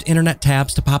prompt internet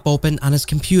tabs to pop open on his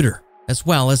computer, as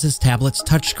well as his tablet's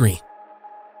touchscreen.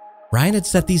 Ryan had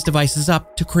set these devices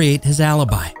up to create his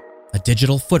alibi, a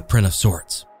digital footprint of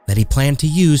sorts that he planned to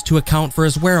use to account for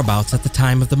his whereabouts at the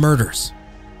time of the murders.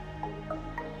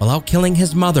 While out killing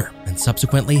his mother and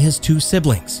subsequently his 2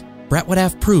 siblings, Brett would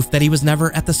have proof that he was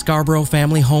never at the Scarborough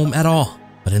family home at all,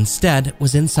 but instead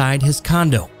was inside his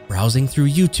condo, browsing through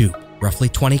YouTube, roughly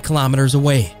 20 kilometers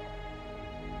away.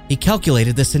 He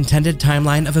calculated this intended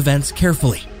timeline of events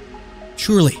carefully.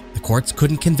 Surely, the courts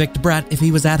couldn't convict Brett if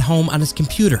he was at home on his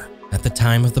computer at the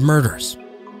time of the murders.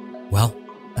 Well,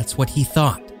 that's what he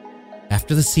thought.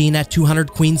 After the scene at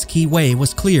 200 Queens Quay Way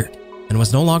was cleared and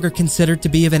was no longer considered to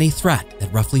be of any threat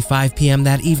at roughly 5 p.m.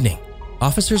 that evening,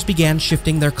 officers began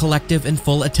shifting their collective and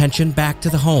full attention back to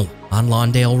the home on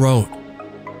Lawndale Road.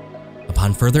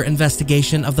 Upon further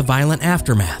investigation of the violent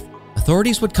aftermath,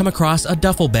 authorities would come across a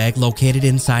duffel bag located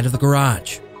inside of the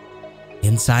garage.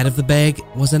 Inside of the bag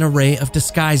was an array of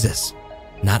disguises,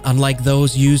 not unlike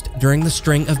those used during the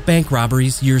string of bank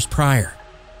robberies years prior.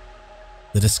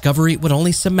 The discovery would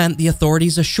only cement the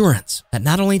authorities' assurance that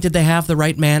not only did they have the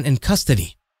right man in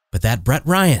custody, but that Brett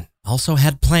Ryan also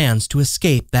had plans to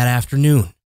escape that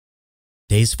afternoon.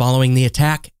 Days following the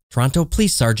attack, Toronto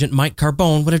Police Sergeant Mike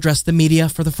Carbone would address the media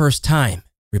for the first time,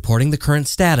 reporting the current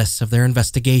status of their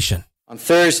investigation. On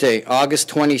Thursday, August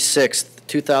 26,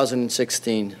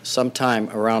 2016, sometime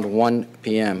around 1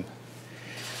 p.m.,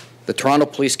 the Toronto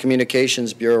Police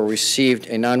Communications Bureau received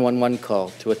a 911 call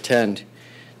to attend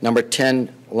number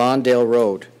 10 Lawndale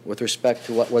Road with respect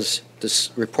to what was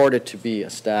reported to be a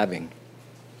stabbing.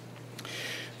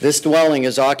 This dwelling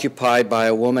is occupied by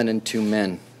a woman and 2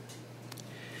 men.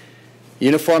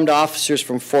 Uniformed officers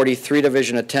from 43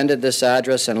 Division attended this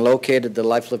address and located the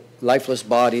lifeless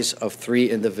bodies of 3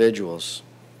 individuals.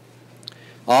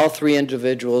 All 3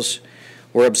 individuals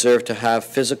were observed to have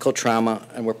physical trauma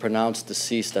and were pronounced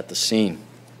deceased at the scene.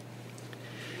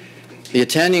 The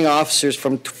attending officers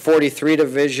from 43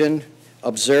 Division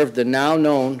observed the now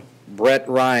known Brett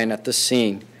Ryan at the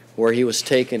scene, where he was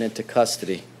taken into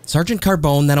custody. Sergeant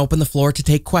Carbone then opened the floor to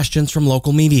take questions from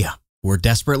local media, who were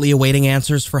desperately awaiting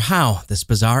answers for how this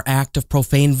bizarre act of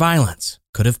profane violence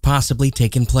could have possibly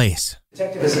taken place.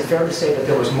 Detective, is it fair to say that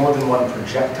there was more than one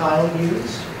projectile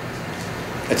used?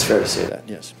 It's fair to say that,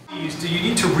 yes. Do you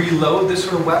need to reload this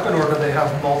sort of weapon, or do they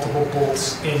have multiple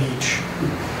bolts in each?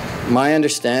 My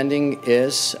understanding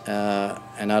is,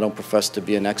 and I don't profess to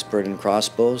be an expert in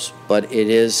crossbows, but it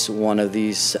is one of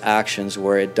these actions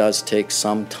where it does take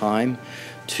some time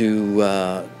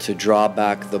to draw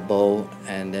back the bow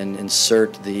and then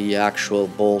insert the actual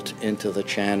bolt into the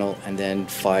channel and then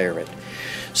fire it.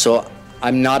 So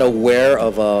I'm not aware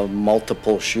of a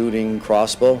multiple shooting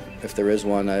crossbow. If there is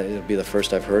one, it'll be the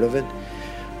first I've heard of it.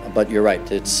 But you're right,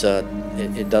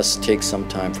 it does take some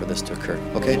time for this to occur.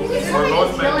 Okay? Were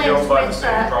both men killed by the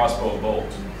same crossbow bolt?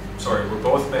 Sorry, were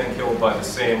both men killed by the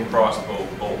same crossbow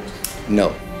bolt?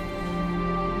 No.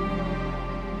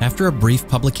 After a brief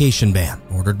publication ban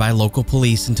ordered by local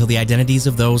police until the identities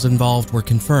of those involved were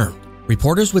confirmed,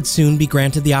 reporters would soon be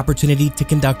granted the opportunity to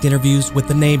conduct interviews with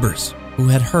the neighbors who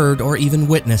had heard or even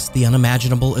witnessed the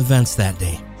unimaginable events that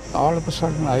day. All of a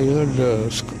sudden I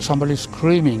heard somebody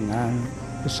screaming, and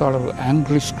sort of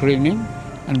angry screaming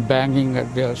and banging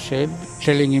at their shed,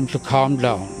 telling him to calm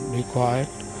down, be quiet.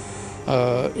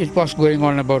 It was going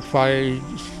on about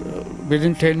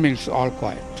within 10 minutes, all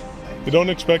quiet. You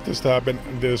don't expect this to happen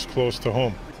this close to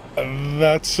home.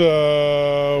 That's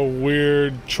a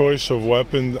weird choice of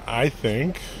weapon, I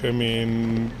think. I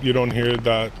mean, you don't hear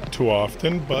that too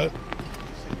often, but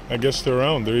I guess they're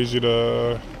around. They're easy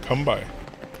to come by.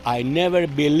 I never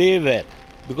believe it,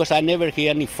 because I never hear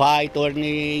any fight or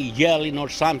any yelling or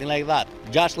something like that.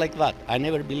 Just like that. I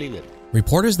never believe it.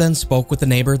 Reporters then spoke with the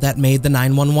neighbor that made the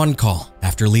 911 call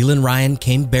after Leland Ryan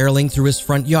came barreling through his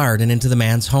front yard and into the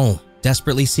man's home,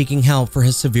 desperately seeking help for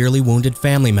his severely wounded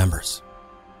family members.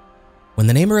 When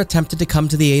the neighbor attempted to come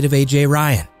to the aid of A.J.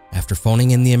 Ryan, after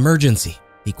phoning in the emergency,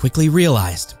 he quickly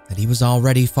realized that he was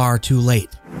already far too late.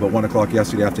 About 1 o'clock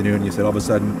yesterday afternoon, you said all of a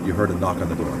sudden you heard a knock on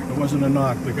the door. It wasn't a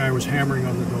knock. The guy was hammering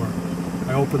on the door.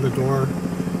 I opened the door,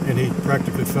 and he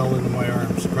practically fell into my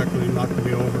arms, practically knocked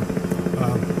me over.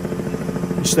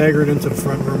 He staggered into the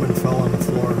front room and fell on the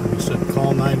floor. And he said,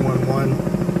 "Call 911.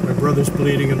 My brother's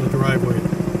bleeding in the driveway.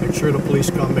 Make sure the police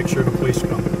come. Make sure the police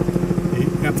come." He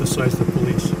emphasized the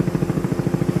police.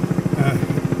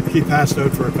 He passed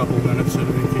out for a couple of minutes, and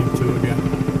then he came to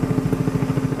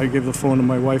again. I gave the phone to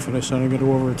my wife, and I said, "I'm going to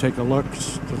go over and take a look."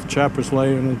 The chap was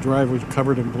laying in the driveway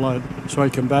covered in blood. So I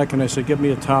come back and I said, "Get me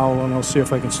a towel and I'll see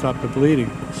if I can stop the bleeding."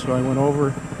 So I went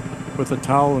over with a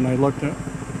towel and I looked at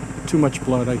too much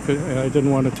blood. I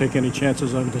didn't want to take any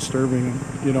chances on disturbing,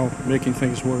 making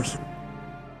things worse.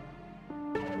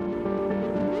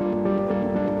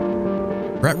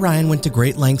 Brett Ryan went to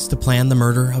great lengths to plan the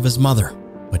murder of his mother,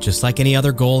 but just like any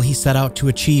other goal he set out to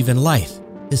achieve in life,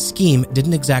 his scheme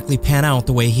didn't exactly pan out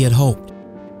the way he had hoped.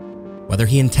 Whether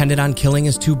he intended on killing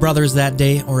his two brothers that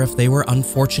day or if they were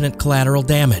unfortunate collateral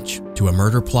damage to a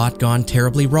murder plot gone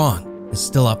terribly wrong is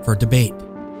still up for debate.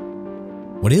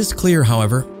 What is clear,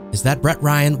 however, is that Brett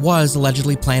Ryan was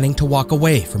allegedly planning to walk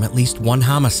away from at least one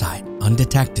homicide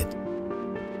undetected.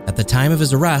 At the time of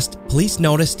his arrest, police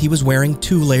noticed he was wearing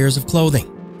 2 layers of clothing,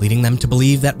 leading them to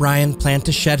believe that Ryan planned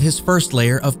to shed his first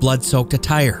layer of blood-soaked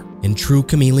attire in true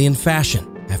chameleon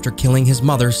fashion after killing his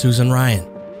mother, Susan Ryan.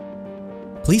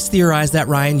 Police theorized that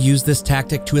Ryan used this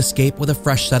tactic to escape with a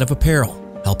fresh set of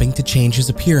apparel, helping to change his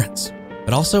appearance,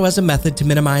 but also as a method to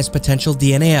minimize potential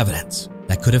DNA evidence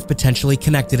that could have potentially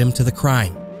connected him to the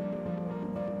crime.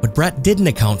 What Brett didn't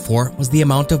account for was the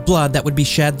amount of blood that would be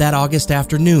shed that August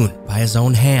afternoon by his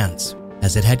own hands,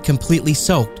 as it had completely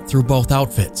soaked through both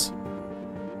outfits.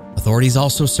 Authorities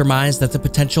also surmised that the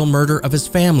potential murder of his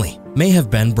family may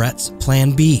have been Brett's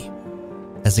Plan B.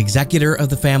 As executor of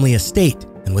the family estate,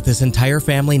 and with his entire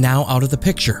family now out of the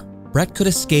picture, Brett could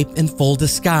escape in full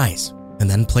disguise and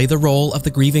then play the role of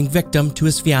the grieving victim to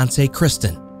his fiancée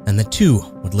Kristen, and the two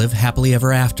would live happily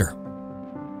ever after.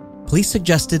 Police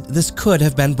suggested this could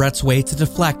have been Brett's way to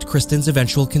deflect Kristen's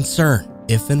eventual concern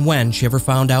if and when she ever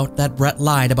found out that Brett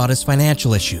lied about his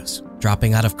financial issues,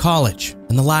 dropping out of college,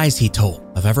 and the lies he told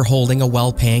of ever holding a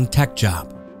well-paying tech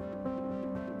job.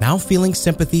 Now feeling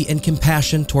sympathy and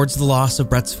compassion towards the loss of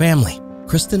Brett's family,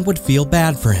 Kristen would feel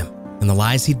bad for him, and the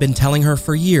lies he'd been telling her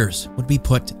for years would be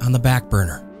put on the back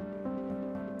burner.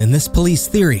 In this police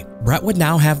theory, Brett would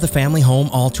now have the family home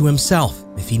all to himself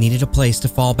if he needed a place to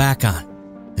fall back on.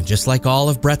 And just like all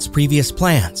of Brett's previous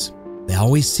plans, they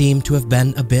always seemed to have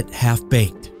been a bit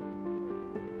half-baked.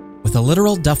 With a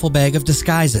literal duffel bag of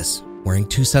disguises, wearing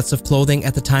 2 sets of clothing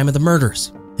at the time of the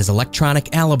murders, his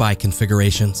electronic alibi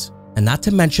configurations, and not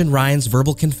to mention Ryan's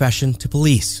verbal confession to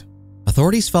police,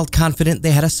 authorities felt confident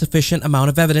they had a sufficient amount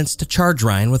of evidence to charge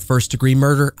Ryan with first-degree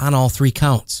murder on all 3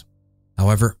 counts.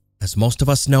 However, as most of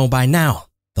us know by now,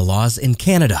 the laws in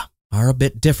Canada are a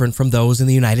bit different from those in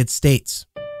the United States.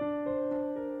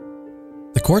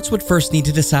 The courts would first need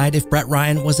to decide if Brett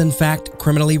Ryan was in fact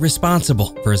criminally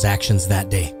responsible for his actions that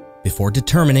day, before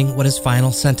determining what his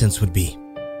final sentence would be.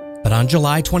 But on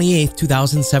July 28,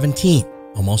 2017,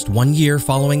 almost 1 year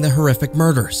following the horrific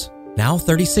murders, now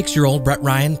 36-year-old Brett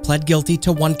Ryan pled guilty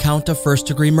to 1 count of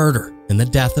first-degree murder in the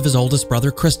death of his oldest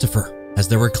brother Christopher, as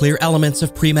there were clear elements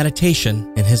of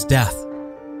premeditation in his death.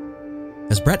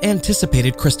 As Brett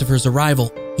anticipated Christopher's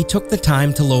arrival, he took the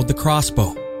time to load the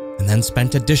crossbow, and then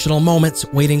spent additional moments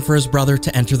waiting for his brother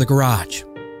to enter the garage.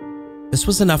 This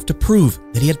was enough to prove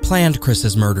that he had planned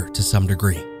Chris's murder to some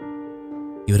degree.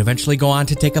 He would eventually go on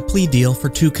to take a plea deal for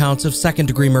 2 counts of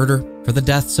second-degree murder for the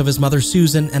deaths of his mother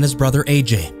Susan and his brother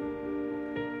AJ.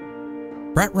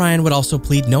 Brett Ryan would also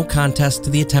plead no contest to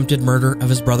the attempted murder of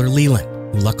his brother Leland,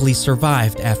 who luckily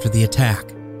survived after the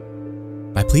attack.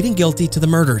 By pleading guilty to the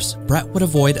murders, Brett would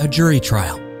avoid a jury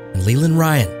trial, and Leland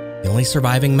Ryan, the only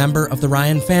surviving member of the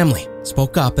Ryan family,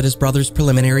 spoke up at his brother's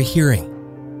preliminary hearing.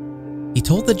 He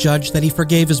told the judge that he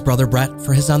forgave his brother Brett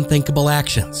for his unthinkable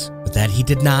actions, but that he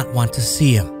did not want to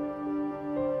see him.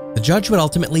 The judge would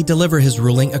ultimately deliver his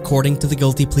ruling according to the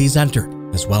guilty pleas entered,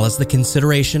 as well as the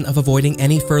consideration of avoiding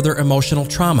any further emotional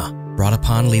trauma brought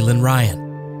upon Leland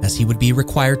Ryan, as he would be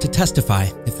required to testify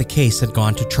if the case had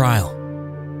gone to trial.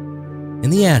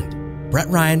 In the end, Brett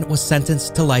Ryan was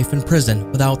sentenced to life in prison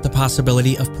without the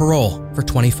possibility of parole for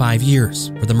 25 years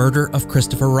for the murder of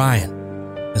Christopher Ryan,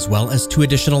 as well as 2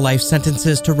 additional life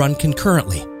sentences to run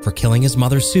concurrently for killing his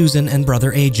mother Susan and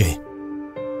brother AJ.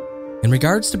 In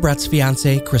regards to Brett's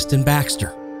fiancée, Kristen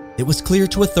Baxter, it was clear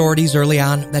to authorities early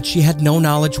on that she had no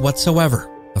knowledge whatsoever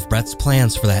of Brett's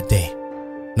plans for that day,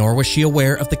 nor was she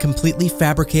aware of the completely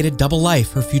fabricated double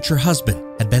life her future husband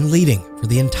had been leading for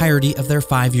the entirety of their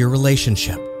 5-year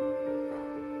relationship.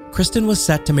 Kristen was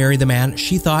set to marry the man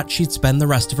she thought she'd spend the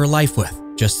rest of her life with,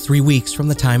 just 3 weeks from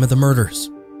the time of the murders.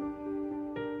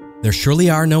 There surely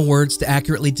are no words to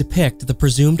accurately depict the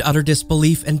presumed utter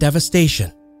disbelief and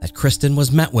devastation that Kristen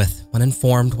was met with when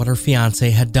informed what her fiancé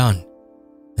had done,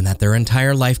 and that their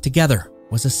entire life together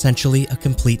was essentially a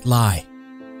complete lie.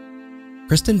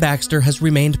 Kristen Baxter has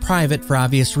remained private for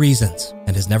obvious reasons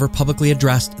and has never publicly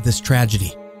addressed this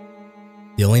tragedy.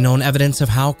 The only known evidence of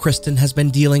how Kristen has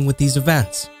been dealing with these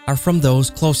events are from those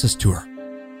closest to her.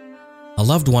 A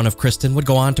loved one of Kristen would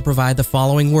go on to provide the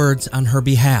following words on her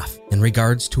behalf in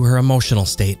regards to her emotional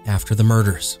state after the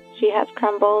murders. She has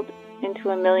crumbled into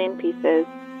a million pieces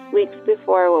weeks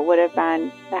before what would have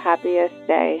been the happiest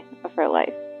day of her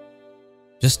life.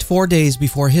 Just 4 days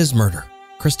before his murder,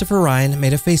 Christopher Ryan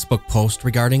made a Facebook post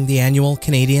regarding the annual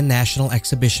Canadian National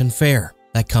Exhibition Fair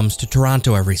that comes to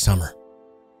Toronto every summer.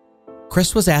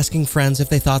 Chris was asking friends if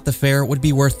they thought the fair would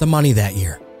be worth the money that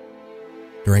year.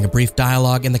 During a brief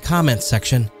dialogue in the comments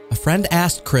section, a friend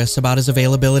asked Chris about his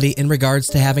availability in regards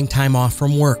to having time off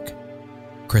from work.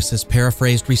 Chris's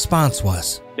paraphrased response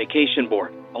was, "Vacation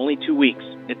board, only 2 weeks.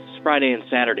 It's Friday and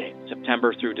Saturday,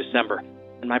 September through December,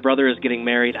 and my brother is getting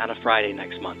married on a Friday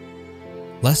next month."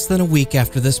 Less than a week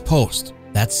after this post,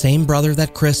 that same brother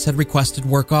that Chris had requested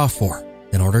work off for,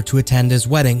 in order to attend his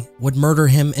wedding, would murder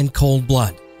him in cold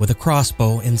blood with a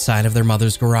crossbow inside of their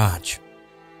mother's garage.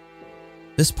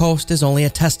 This post is only a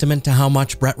testament to how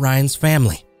much Brett Ryan's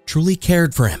family truly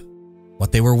cared for him,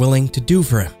 what they were willing to do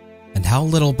for him, and how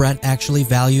little Brett actually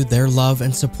valued their love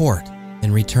and support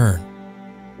in return.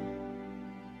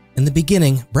 In the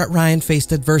beginning, Brett Ryan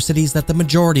faced adversities that the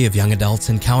majority of young adults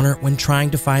encounter when trying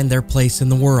to find their place in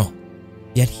the world.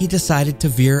 Yet he decided to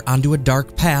veer onto a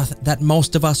dark path that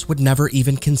most of us would never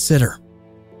even consider.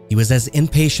 He was as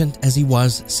impatient as he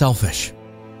was selfish,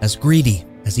 as greedy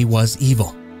as he was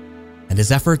evil, and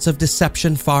his efforts of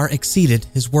deception far exceeded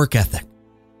his work ethic.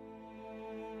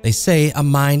 They say a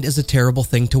mind is a terrible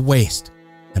thing to waste,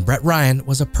 and Brett Ryan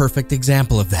was a perfect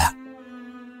example of that.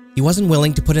 He wasn't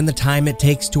willing to put in the time it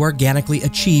takes to organically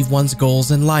achieve one's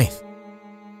goals in life.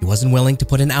 He wasn't willing to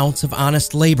put an ounce of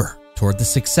honest labor toward the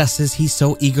successes he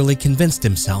so eagerly convinced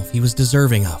himself he was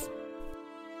deserving of.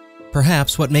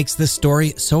 Perhaps what makes this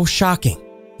story so shocking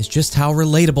is just how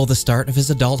relatable the start of his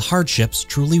adult hardships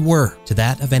truly were to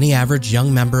that of any average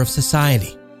young member of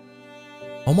society.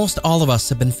 Almost all of us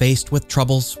have been faced with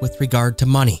troubles with regard to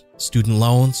money, student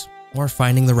loans, or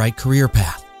finding the right career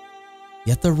path.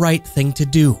 Yet the right thing to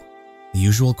do, the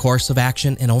usual course of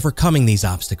action in overcoming these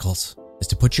obstacles, is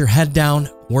to put your head down,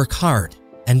 work hard,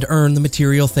 and earn the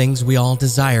material things we all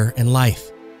desire in life.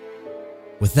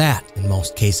 With that, in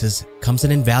most cases, comes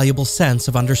an invaluable sense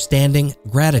of understanding,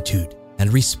 gratitude,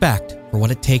 and respect for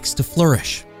what it takes to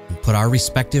flourish and put our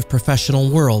respective professional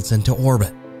worlds into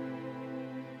orbit.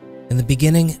 In the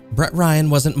beginning, Brett Ryan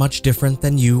wasn't much different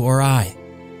than you or I,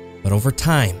 but over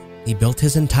time, he built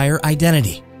his entire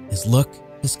identity, his look,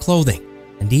 his clothing,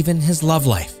 and even his love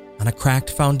life on a cracked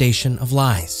foundation of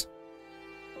lies.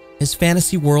 His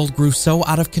fantasy world grew so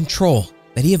out of control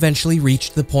that he eventually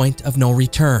reached the point of no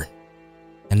return.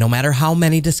 And no matter how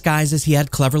many disguises he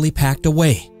had cleverly packed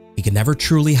away, he could never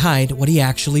truly hide what he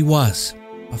actually was,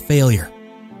 a failure.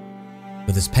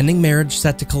 With his pending marriage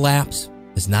set to collapse,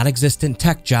 his non-existent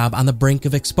tech job on the brink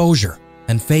of exposure,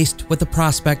 and faced with the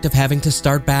prospect of having to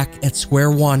start back at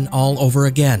square one all over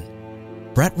again,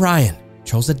 Brett Ryan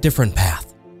chose a different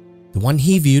path, the one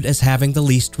he viewed as having the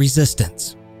least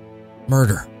resistance: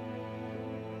 murder.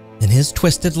 In his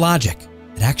twisted logic,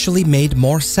 it actually made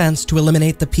more sense to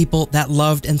eliminate the people that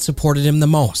loved and supported him the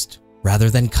most, rather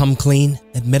than come clean,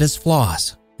 admit his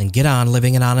flaws, and get on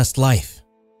living an honest life.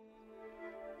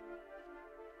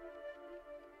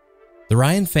 The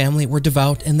Ryan family were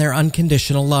devout in their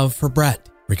unconditional love for Brett,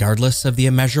 regardless of the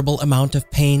immeasurable amount of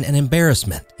pain and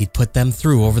embarrassment he'd put them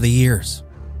through over the years.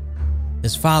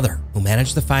 His father, who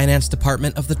managed the finance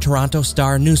department of the Toronto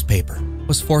Star newspaper,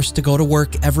 was forced to go to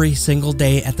work every single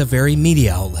day at the very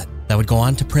media outlet that would go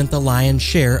on to print the lion's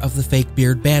share of the fake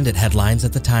beard Bandit headlines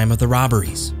at the time of the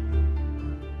robberies.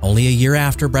 Only a year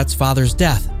after Brett's father's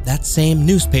death, that same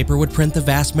newspaper would print the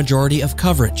vast majority of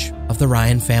coverage of the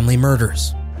Ryan family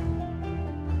murders.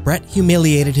 Brett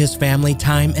humiliated his family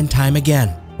time and time again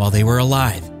while they were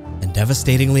alive, and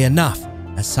devastatingly enough,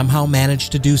 has somehow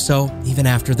managed to do so even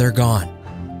after they're gone.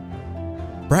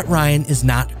 Brett Ryan is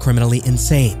not criminally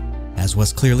insane, as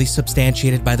was clearly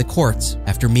substantiated by the courts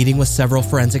after meeting with several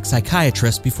forensic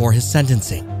psychiatrists before his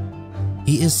sentencing.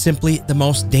 He is simply the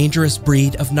most dangerous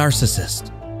breed of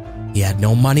narcissist. He had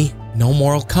no money, no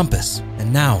moral compass,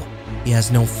 and now he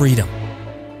has no freedom.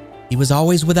 He was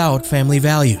always without family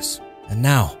values, and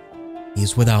now he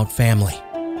is without family.